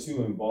lying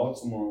too. In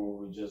Baltimore,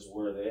 where we just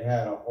were, they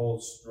had a whole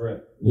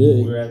strip. Yeah.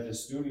 We were at the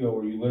studio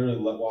where you literally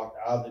walked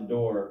out the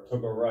door,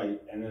 took a right,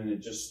 and then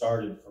it just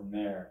started from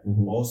there.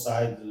 Both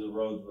sides of the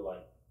roads were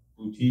like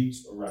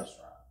boutiques or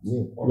restaurants.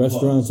 Yeah, or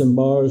restaurants clubs. and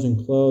bars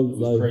and clubs. It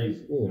was like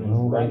crazy. Yeah, it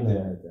was right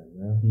there. Like that,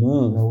 man.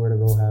 No. You know where to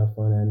go have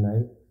fun at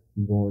night.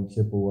 You go in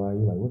Chippewa.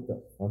 You like, what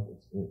the fuck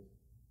is this?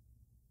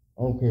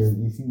 I don't care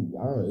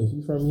if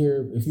you from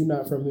here. If you're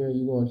not from here,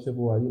 you go in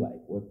Chippewa. You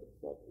like, what the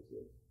fuck is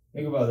this?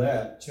 Think about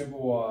that.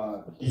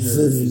 Chippewa here This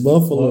is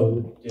Buffalo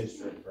the club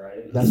district,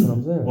 right? That's what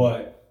I'm saying.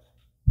 But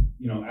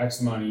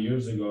X amount of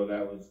years ago,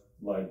 that was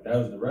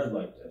the red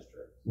light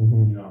district.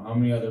 How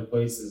many other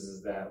places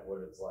is that?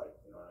 What it's like?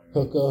 You know what I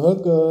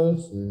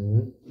mean?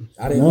 Hookahs.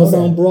 I didn't know that.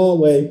 On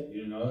Broadway. You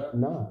didn't know that?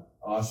 Nah.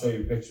 I'll show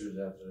you pictures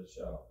after the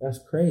show. That's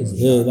crazy.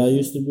 Yeah, that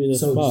used to be the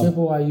spot. So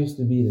Chippewa used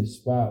to be the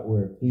spot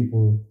where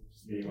people.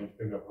 Yeah, you went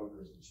to pick up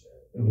hookers and shit.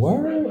 It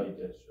was the red light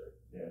district.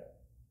 Yeah.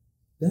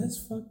 That's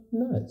fucking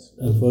nuts.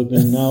 That's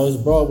fucking now it's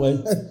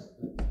Broadway.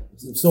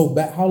 So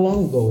back, how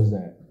long ago was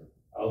that?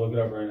 I'll look it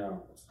up right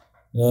now.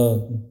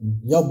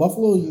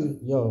 Buffalo,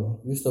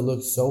 used to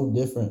look so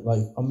different.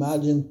 Like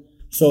imagine.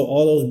 So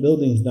all those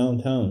buildings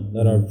downtown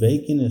that are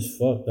vacant as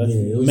fuck. That's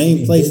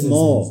Main Place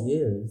Mall.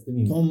 Yeah,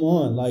 come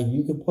on, like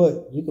you could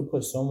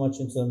put so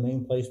much into the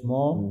Main Place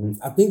Mall.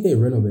 I think they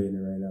renovating it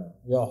right now.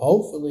 Yo,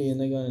 hopefully,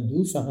 and they're gonna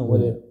do something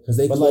with it because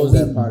they closed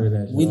that part of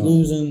that. We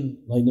losing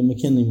like the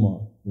McKinley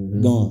Mall,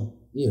 gone.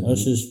 Yeah,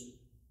 that's just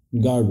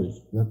garbage.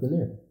 Nothing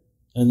there.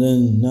 And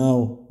then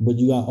now, but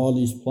you got all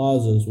these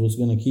plazas. What's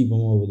gonna keep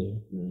them over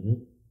there?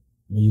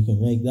 You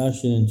can make that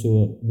shit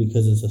into it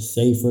because it's a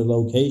safer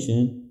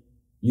location.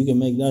 You can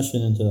make that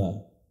shit into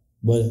that,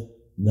 but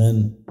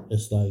then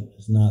it's like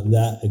it's not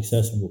that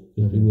accessible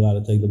because people got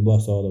to take the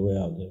bus all the way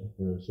out there.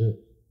 Real shit.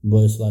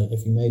 But it's like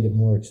if you made it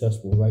more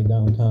accessible right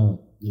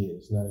downtown. Yeah,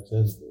 it's not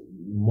accessible.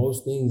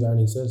 Most things aren't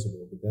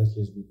accessible, but that's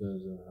just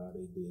because of how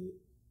they did it.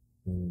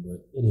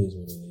 But it is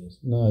what it is.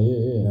 No,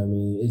 yeah. I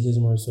mean, it's just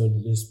more so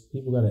just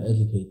people got to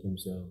educate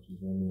themselves. You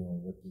feel me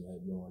on what the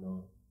heck going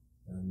on.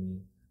 I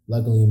mean,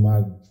 luckily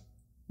my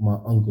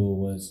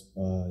uncle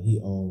he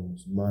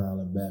owns Mount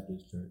Olive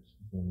Baptist Church.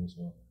 You feel me?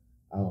 So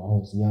I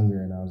was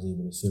younger and I was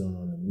able to sit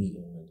on a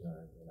meeting one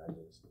time, and I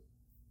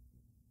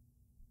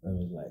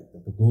was like, the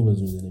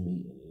Pagulas was in the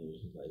meeting, and it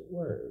was just like,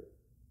 word,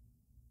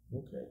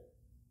 okay,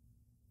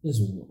 this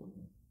was going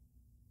on.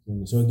 You feel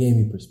me? So it gave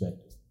me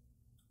perspective.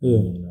 Yeah.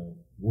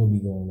 What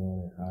be going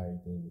on and how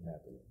everything be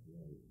happening.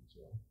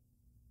 So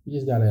you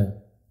just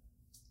gotta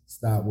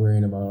stop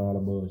worrying about all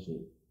the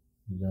bullshit.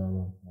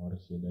 All the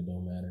shit that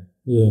don't matter.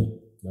 Yeah.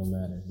 Don't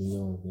matter. Do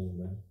your own thing,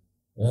 man.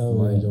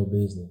 Mind your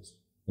business.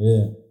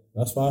 Yeah.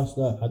 That's why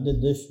I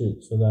did this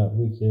shit so that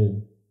we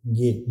could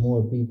get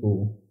more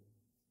people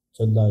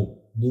to like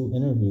do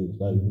interviews,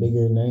 like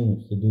bigger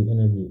names to do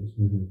interviews.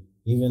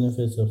 Even if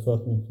it's a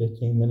fucking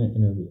 15-minute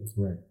interview.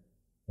 Right.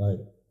 Like,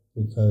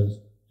 because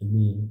it'd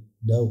be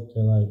dope to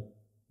like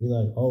be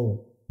like,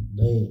 oh,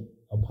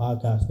 a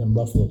podcast in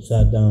Buffalo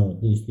sat down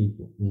with these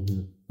people.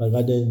 Like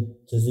I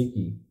did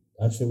Tzatziki.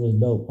 That shit was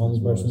dope. Only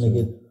person to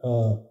get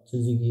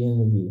Tzatziki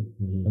interview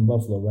in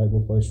Buffalo right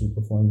before she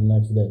performed the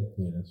next day.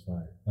 Yeah, that's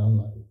fire. I'm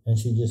like, and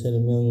she just hit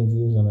 1 million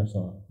views on her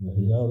song. Like,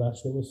 yo, that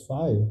shit was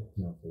fire.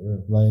 No, for real.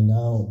 Like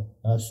now,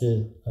 that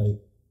shit, like,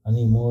 I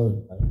need more,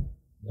 like,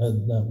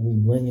 that we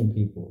bringing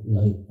people,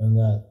 like, and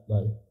that,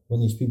 like,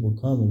 when these people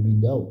come and be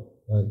dope,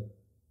 like,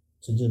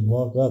 to just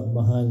walk up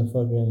behind the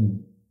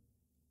fucking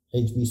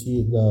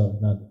HBC,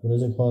 what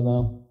is it called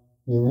now?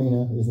 The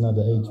arena? It's not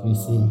the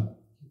HBC.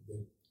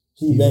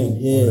 Key-Bank,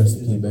 yeah. That's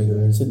the Key-Bank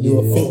arena. To do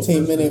a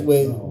 15-minute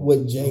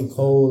with J.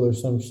 Cole or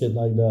some shit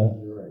like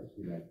that.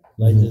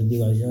 Like, just be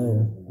like,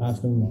 yo,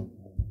 ask him a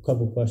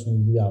couple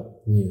questions, we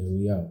out. Yeah,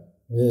 we out.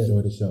 Yeah.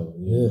 Enjoy the show.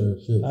 Yeah. Real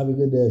shit. Have a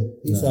good day.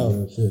 Peace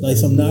out. Shit. Like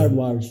some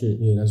Nardwuar shit.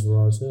 Yeah, that's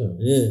raw as hell.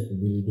 Yeah.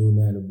 We doing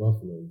that in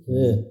Buffalo.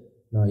 Yeah.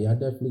 No, y'all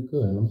definitely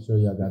could. And I'm sure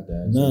y'all got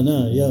that. No,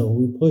 yo,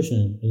 we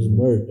pushing. It's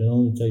work. It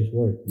only takes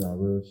work. No,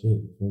 real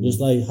shit.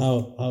 Just like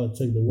how it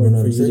took the work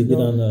for you to get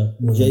on the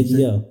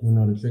JBL. You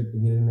know the trick to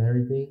get into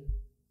everything?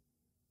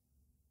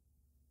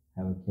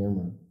 Have a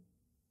camera.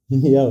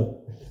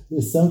 Yo,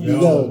 there's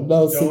something.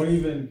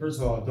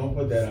 First of all, don't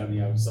put that on the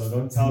episode.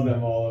 Don't tell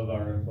them all of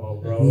our info,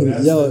 bro.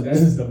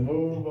 That's the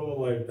move of a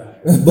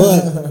lifetime.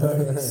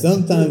 But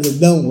sometimes it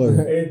don't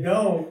work. It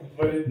don't,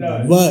 but it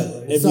does.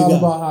 But it's all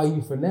about how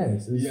you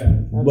finesse.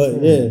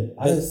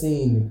 I done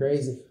seen the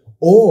crazy.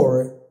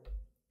 Or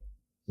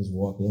just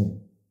walk in.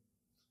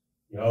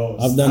 Yo,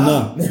 I've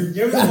done that. You're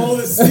giving them all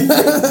the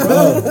secrets,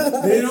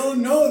 bro. They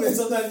don't know that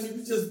sometimes you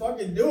can just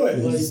fucking do it.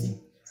 Like,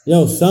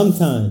 yo,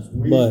 sometimes,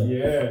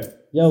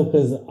 yo,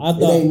 because I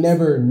thought it ain't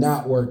never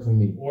not worked for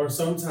me. Or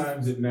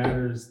sometimes it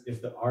matters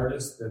if the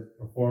artist that's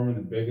performing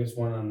the biggest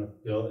one on the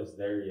bill is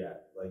there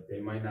yet. Like,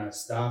 they might not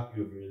stop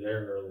you if you're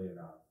there early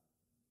enough.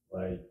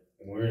 Like,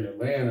 when we were in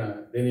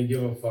Atlanta, they didn't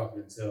give a fuck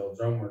until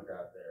Drumwork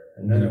got there.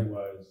 And then it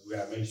was, we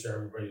gotta make sure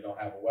everybody don't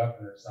have a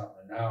weapon or something.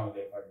 And now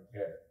they fucking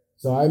care.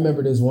 So I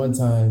remember this one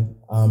time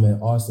I'm in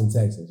Austin,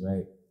 Texas,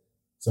 right?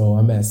 So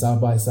I'm at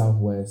South by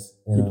Southwest.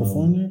 And, you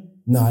performed there?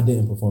 No, I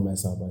didn't perform at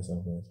South by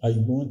Southwest. Are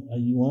you going? Are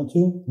you want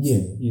to?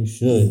 Yeah, you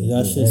should.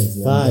 That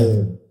shit's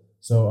fire.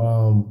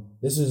 So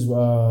this is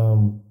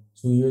 2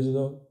 years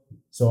ago.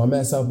 So I'm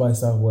at South by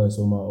Southwest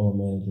with my old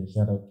manager.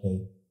 Shout out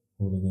Kay,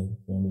 Hooligan.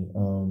 You know what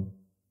I mean?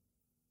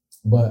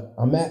 But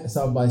I'm at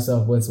South by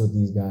Southwest with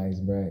these guys,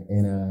 bro,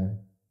 and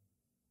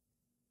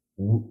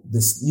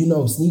this, you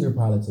know, sneaker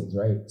politics,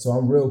 right? So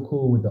I'm real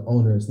cool with the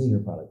owner of sneaker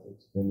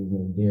politics. His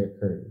name Derek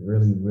Curry.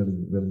 Really,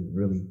 really, really,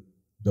 really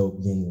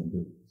dope, genuine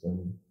dude. You know what I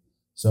mean?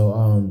 So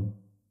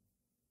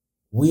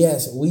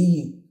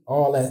we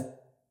all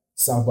at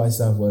South by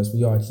Southwest,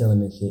 we all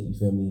chilling and shit, you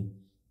feel me?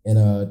 And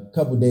a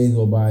couple days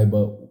go by,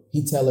 but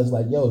he tell us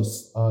like, yo,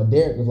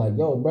 Derek was like,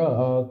 yo,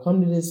 bro,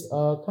 come to this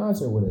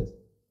concert with us.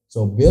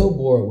 So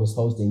Billboard was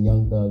hosting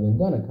Young Thug and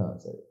Gunna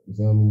concert, you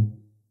feel me?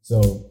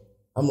 So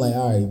I'm like,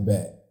 all right,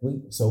 bet.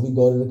 So we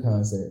go to the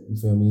concert, you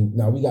feel me?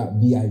 Now we got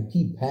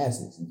VIP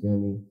passes, you feel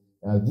me?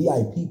 Now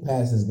VIP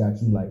passes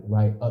got you like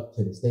right up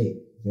to the stage,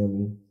 you feel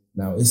me?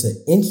 Now it's an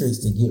entrance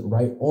to get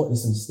right on,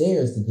 there's some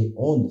stairs to get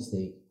on the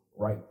stage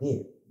right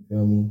there, you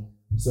feel me?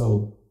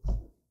 So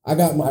I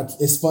got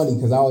it's funny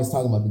because I always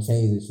talk about the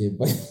chains and shit,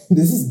 but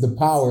this is the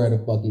power of the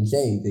fucking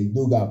chains. They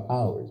do got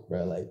powers,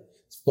 bro. Like,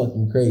 it's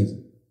fucking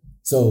crazy.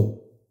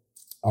 So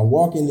I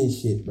walk in this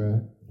shit,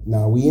 bro.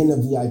 Now we in the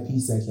VIP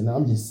section.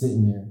 I'm just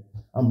sitting there.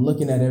 I'm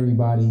looking at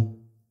everybody.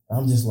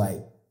 I'm just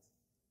like,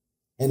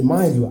 and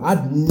mind you,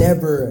 I've been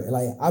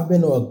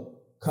to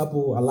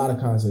a lot of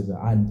concerts.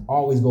 I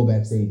always go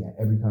backstage at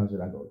every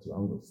concert I go to. I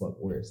don't give a fuck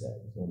where it's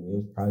at. You feel me? It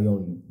was probably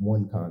only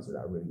one concert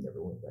I really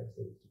never went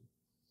backstage to.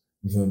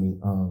 You feel me?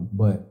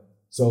 But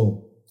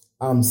so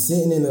I'm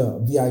sitting in the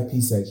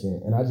VIP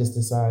section and I just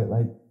decide,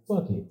 like,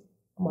 fuck it.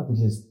 I'm about to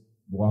just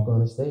walk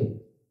on the stage.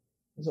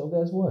 And so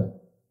guess what?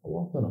 I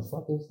walked on a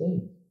fucking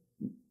stage.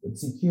 The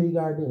security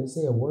guard didn't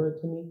say a word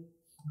to me.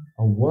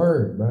 A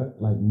word, bro.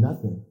 Like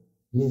nothing.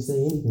 He didn't say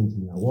anything to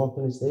me. I walked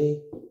on the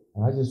stage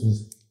and I just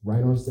was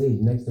right on stage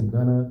next to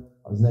Gunna.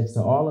 I was next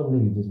to all of them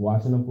niggas just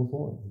watching them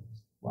perform.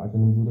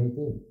 Watching them do their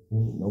thing.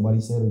 Nobody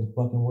said a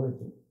fucking word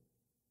to me.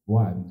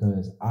 Why?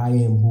 Because I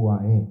am who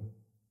I am.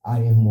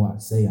 I am who I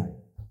say I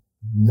am.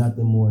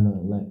 Nothing more,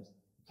 nothing less.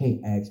 You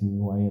can't ask me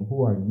who I am.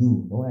 Who are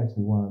you? Don't ask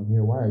me why I'm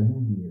here. Why are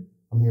you here?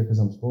 I'm here because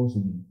I'm supposed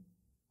to be.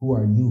 Who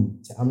are you?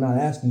 I'm not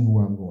asking you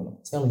where I'm going. I'm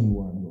telling you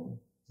where I'm going.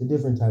 It's a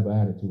different type of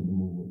attitude to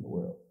move in the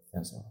world.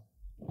 That's all.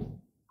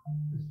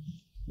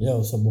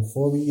 Yo, so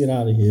before we get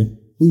out of here,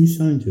 who you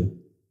signed to?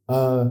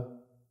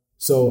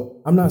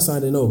 So I'm not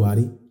signed to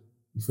nobody.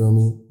 You feel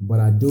me? But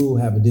I do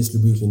have a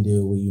distribution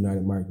deal with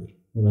United Market.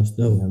 Well, that's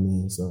dope. You know what I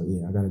mean? So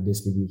yeah, I got a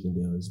distribution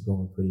deal. It's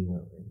going pretty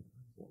well right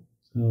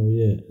now. Oh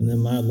yeah. And then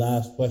my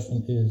last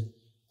question is,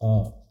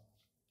 what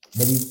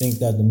do you think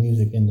that the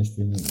music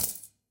industry needs?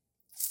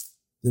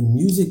 The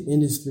music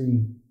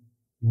industry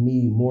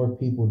need more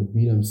people to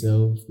be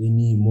themselves. They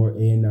need more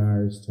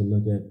A&Rs to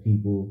look at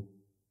people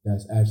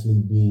that's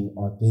actually being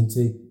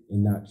authentic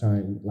and not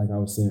trying, like I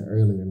was saying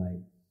earlier, like,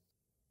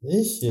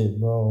 this shit,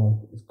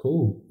 bro, it's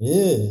cool.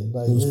 Yeah,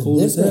 like it was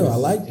cool as hell. I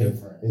liked it.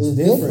 It's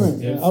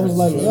different. I was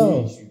like,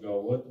 yo, you go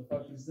bro. What the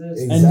fuck is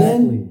this?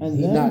 Exactly. And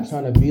He's then not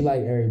trying to be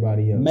like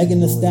everybody else. Megan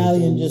Thee He's doing the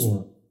Stallion thing he just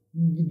want.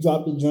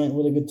 dropped a joint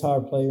with a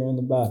guitar player in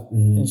the back,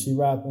 and she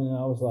rapping, and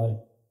I was like,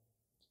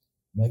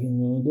 Megan,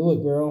 you ain't do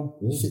it, girl.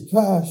 This shit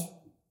trash.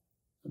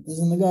 Put this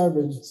in the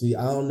garbage. See,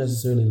 I don't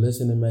necessarily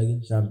listen to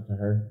Megan. Shout out to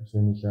her.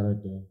 Shout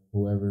out to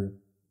whoever.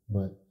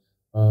 But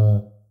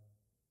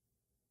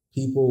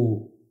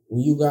people,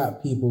 when you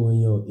got people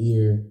in your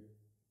ear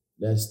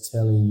that's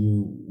telling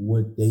you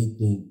what they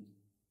think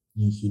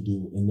you should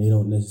do, and they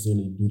don't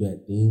necessarily do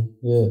that thing,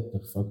 the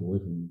fuck away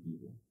from you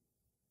people.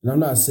 And I'm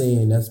not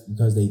saying that's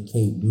because they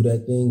can't do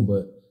that thing,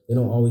 but they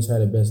don't always have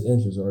the best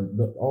interest or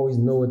don't always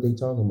know what they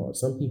talking about.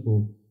 Some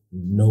people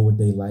know what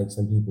they like.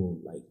 Some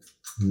people like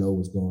know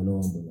what's going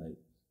on, but like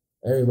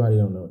everybody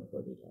don't know what the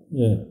fuck they talking about.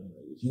 Yeah.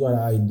 Like, if you got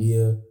an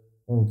idea,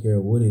 I don't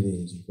care what it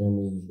is. You feel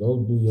me?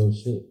 Go do your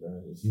shit, bro.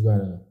 If you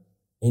got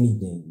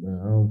anything, bro,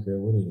 I don't care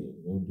what it is.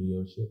 Go do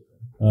your shit, bro.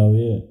 Oh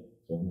yeah.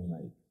 You feel me?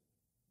 Like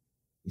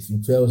if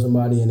you tell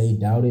somebody and they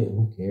doubt it,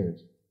 who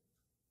cares?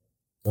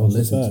 Don't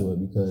listen to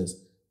it,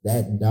 because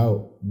that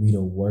doubt be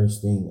the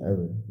worst thing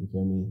ever. You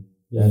feel me?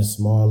 Yeah. That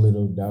small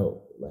little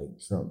doubt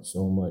like trumps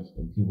so much,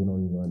 and people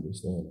don't even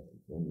understand it. You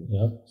feel me?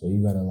 Yep. So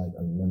you gotta like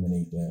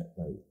eliminate that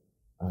like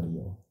out of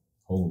your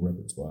whole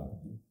repertoire.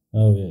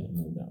 Oh yeah.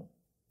 No doubt.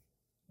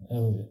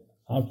 Oh yeah.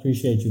 I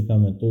appreciate you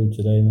coming through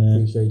today,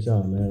 man. Appreciate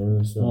y'all, man.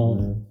 Real shit,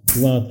 man.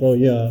 You want to throw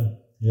your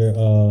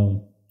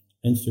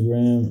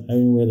Instagram,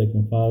 everywhere they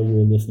can follow you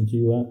or listen to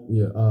you at?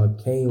 Yeah,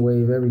 Kane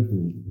Wave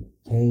everything.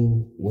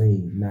 Kane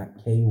Wave, not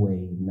K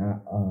Wave,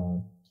 not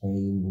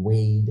Kane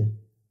Wade.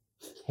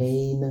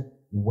 Kane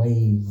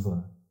Wave.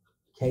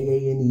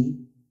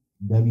 KANEWAVE.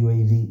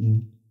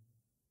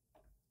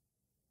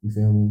 You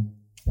feel me?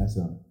 That's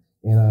all.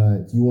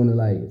 And if you want to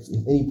like,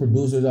 if any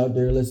producers out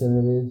there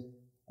listening to this,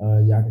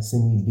 y'all can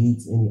send me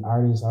beats. Any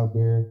artists out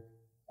there,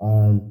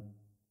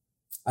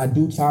 I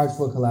do charge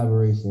for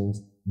collaborations,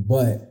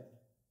 but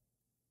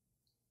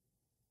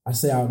I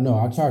say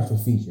I'll charge for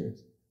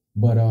features.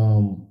 But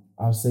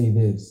I'll say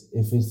this: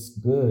 if it's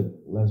good,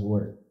 let's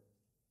work.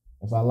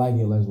 If I like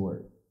it, let's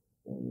work.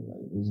 Like,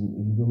 if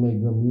you can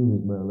make good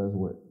music, bro, let's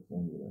work. You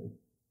feel me? Like,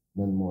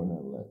 nothing more,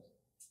 nothing less.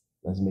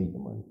 Let's make the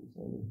money. You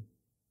feel me?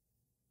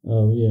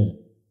 Oh yeah.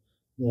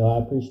 I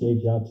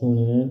appreciate y'all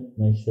tuning in.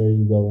 Make sure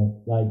you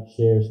go like,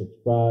 share,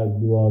 subscribe,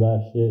 do all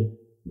that shit.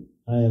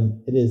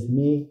 It is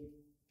me,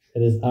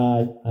 it is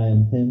I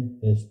am him,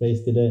 it is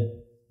Space Cadet,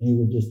 and you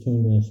were just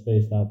tuned in to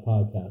Spacedout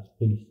Podcast.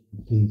 Peace.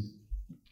 Peace.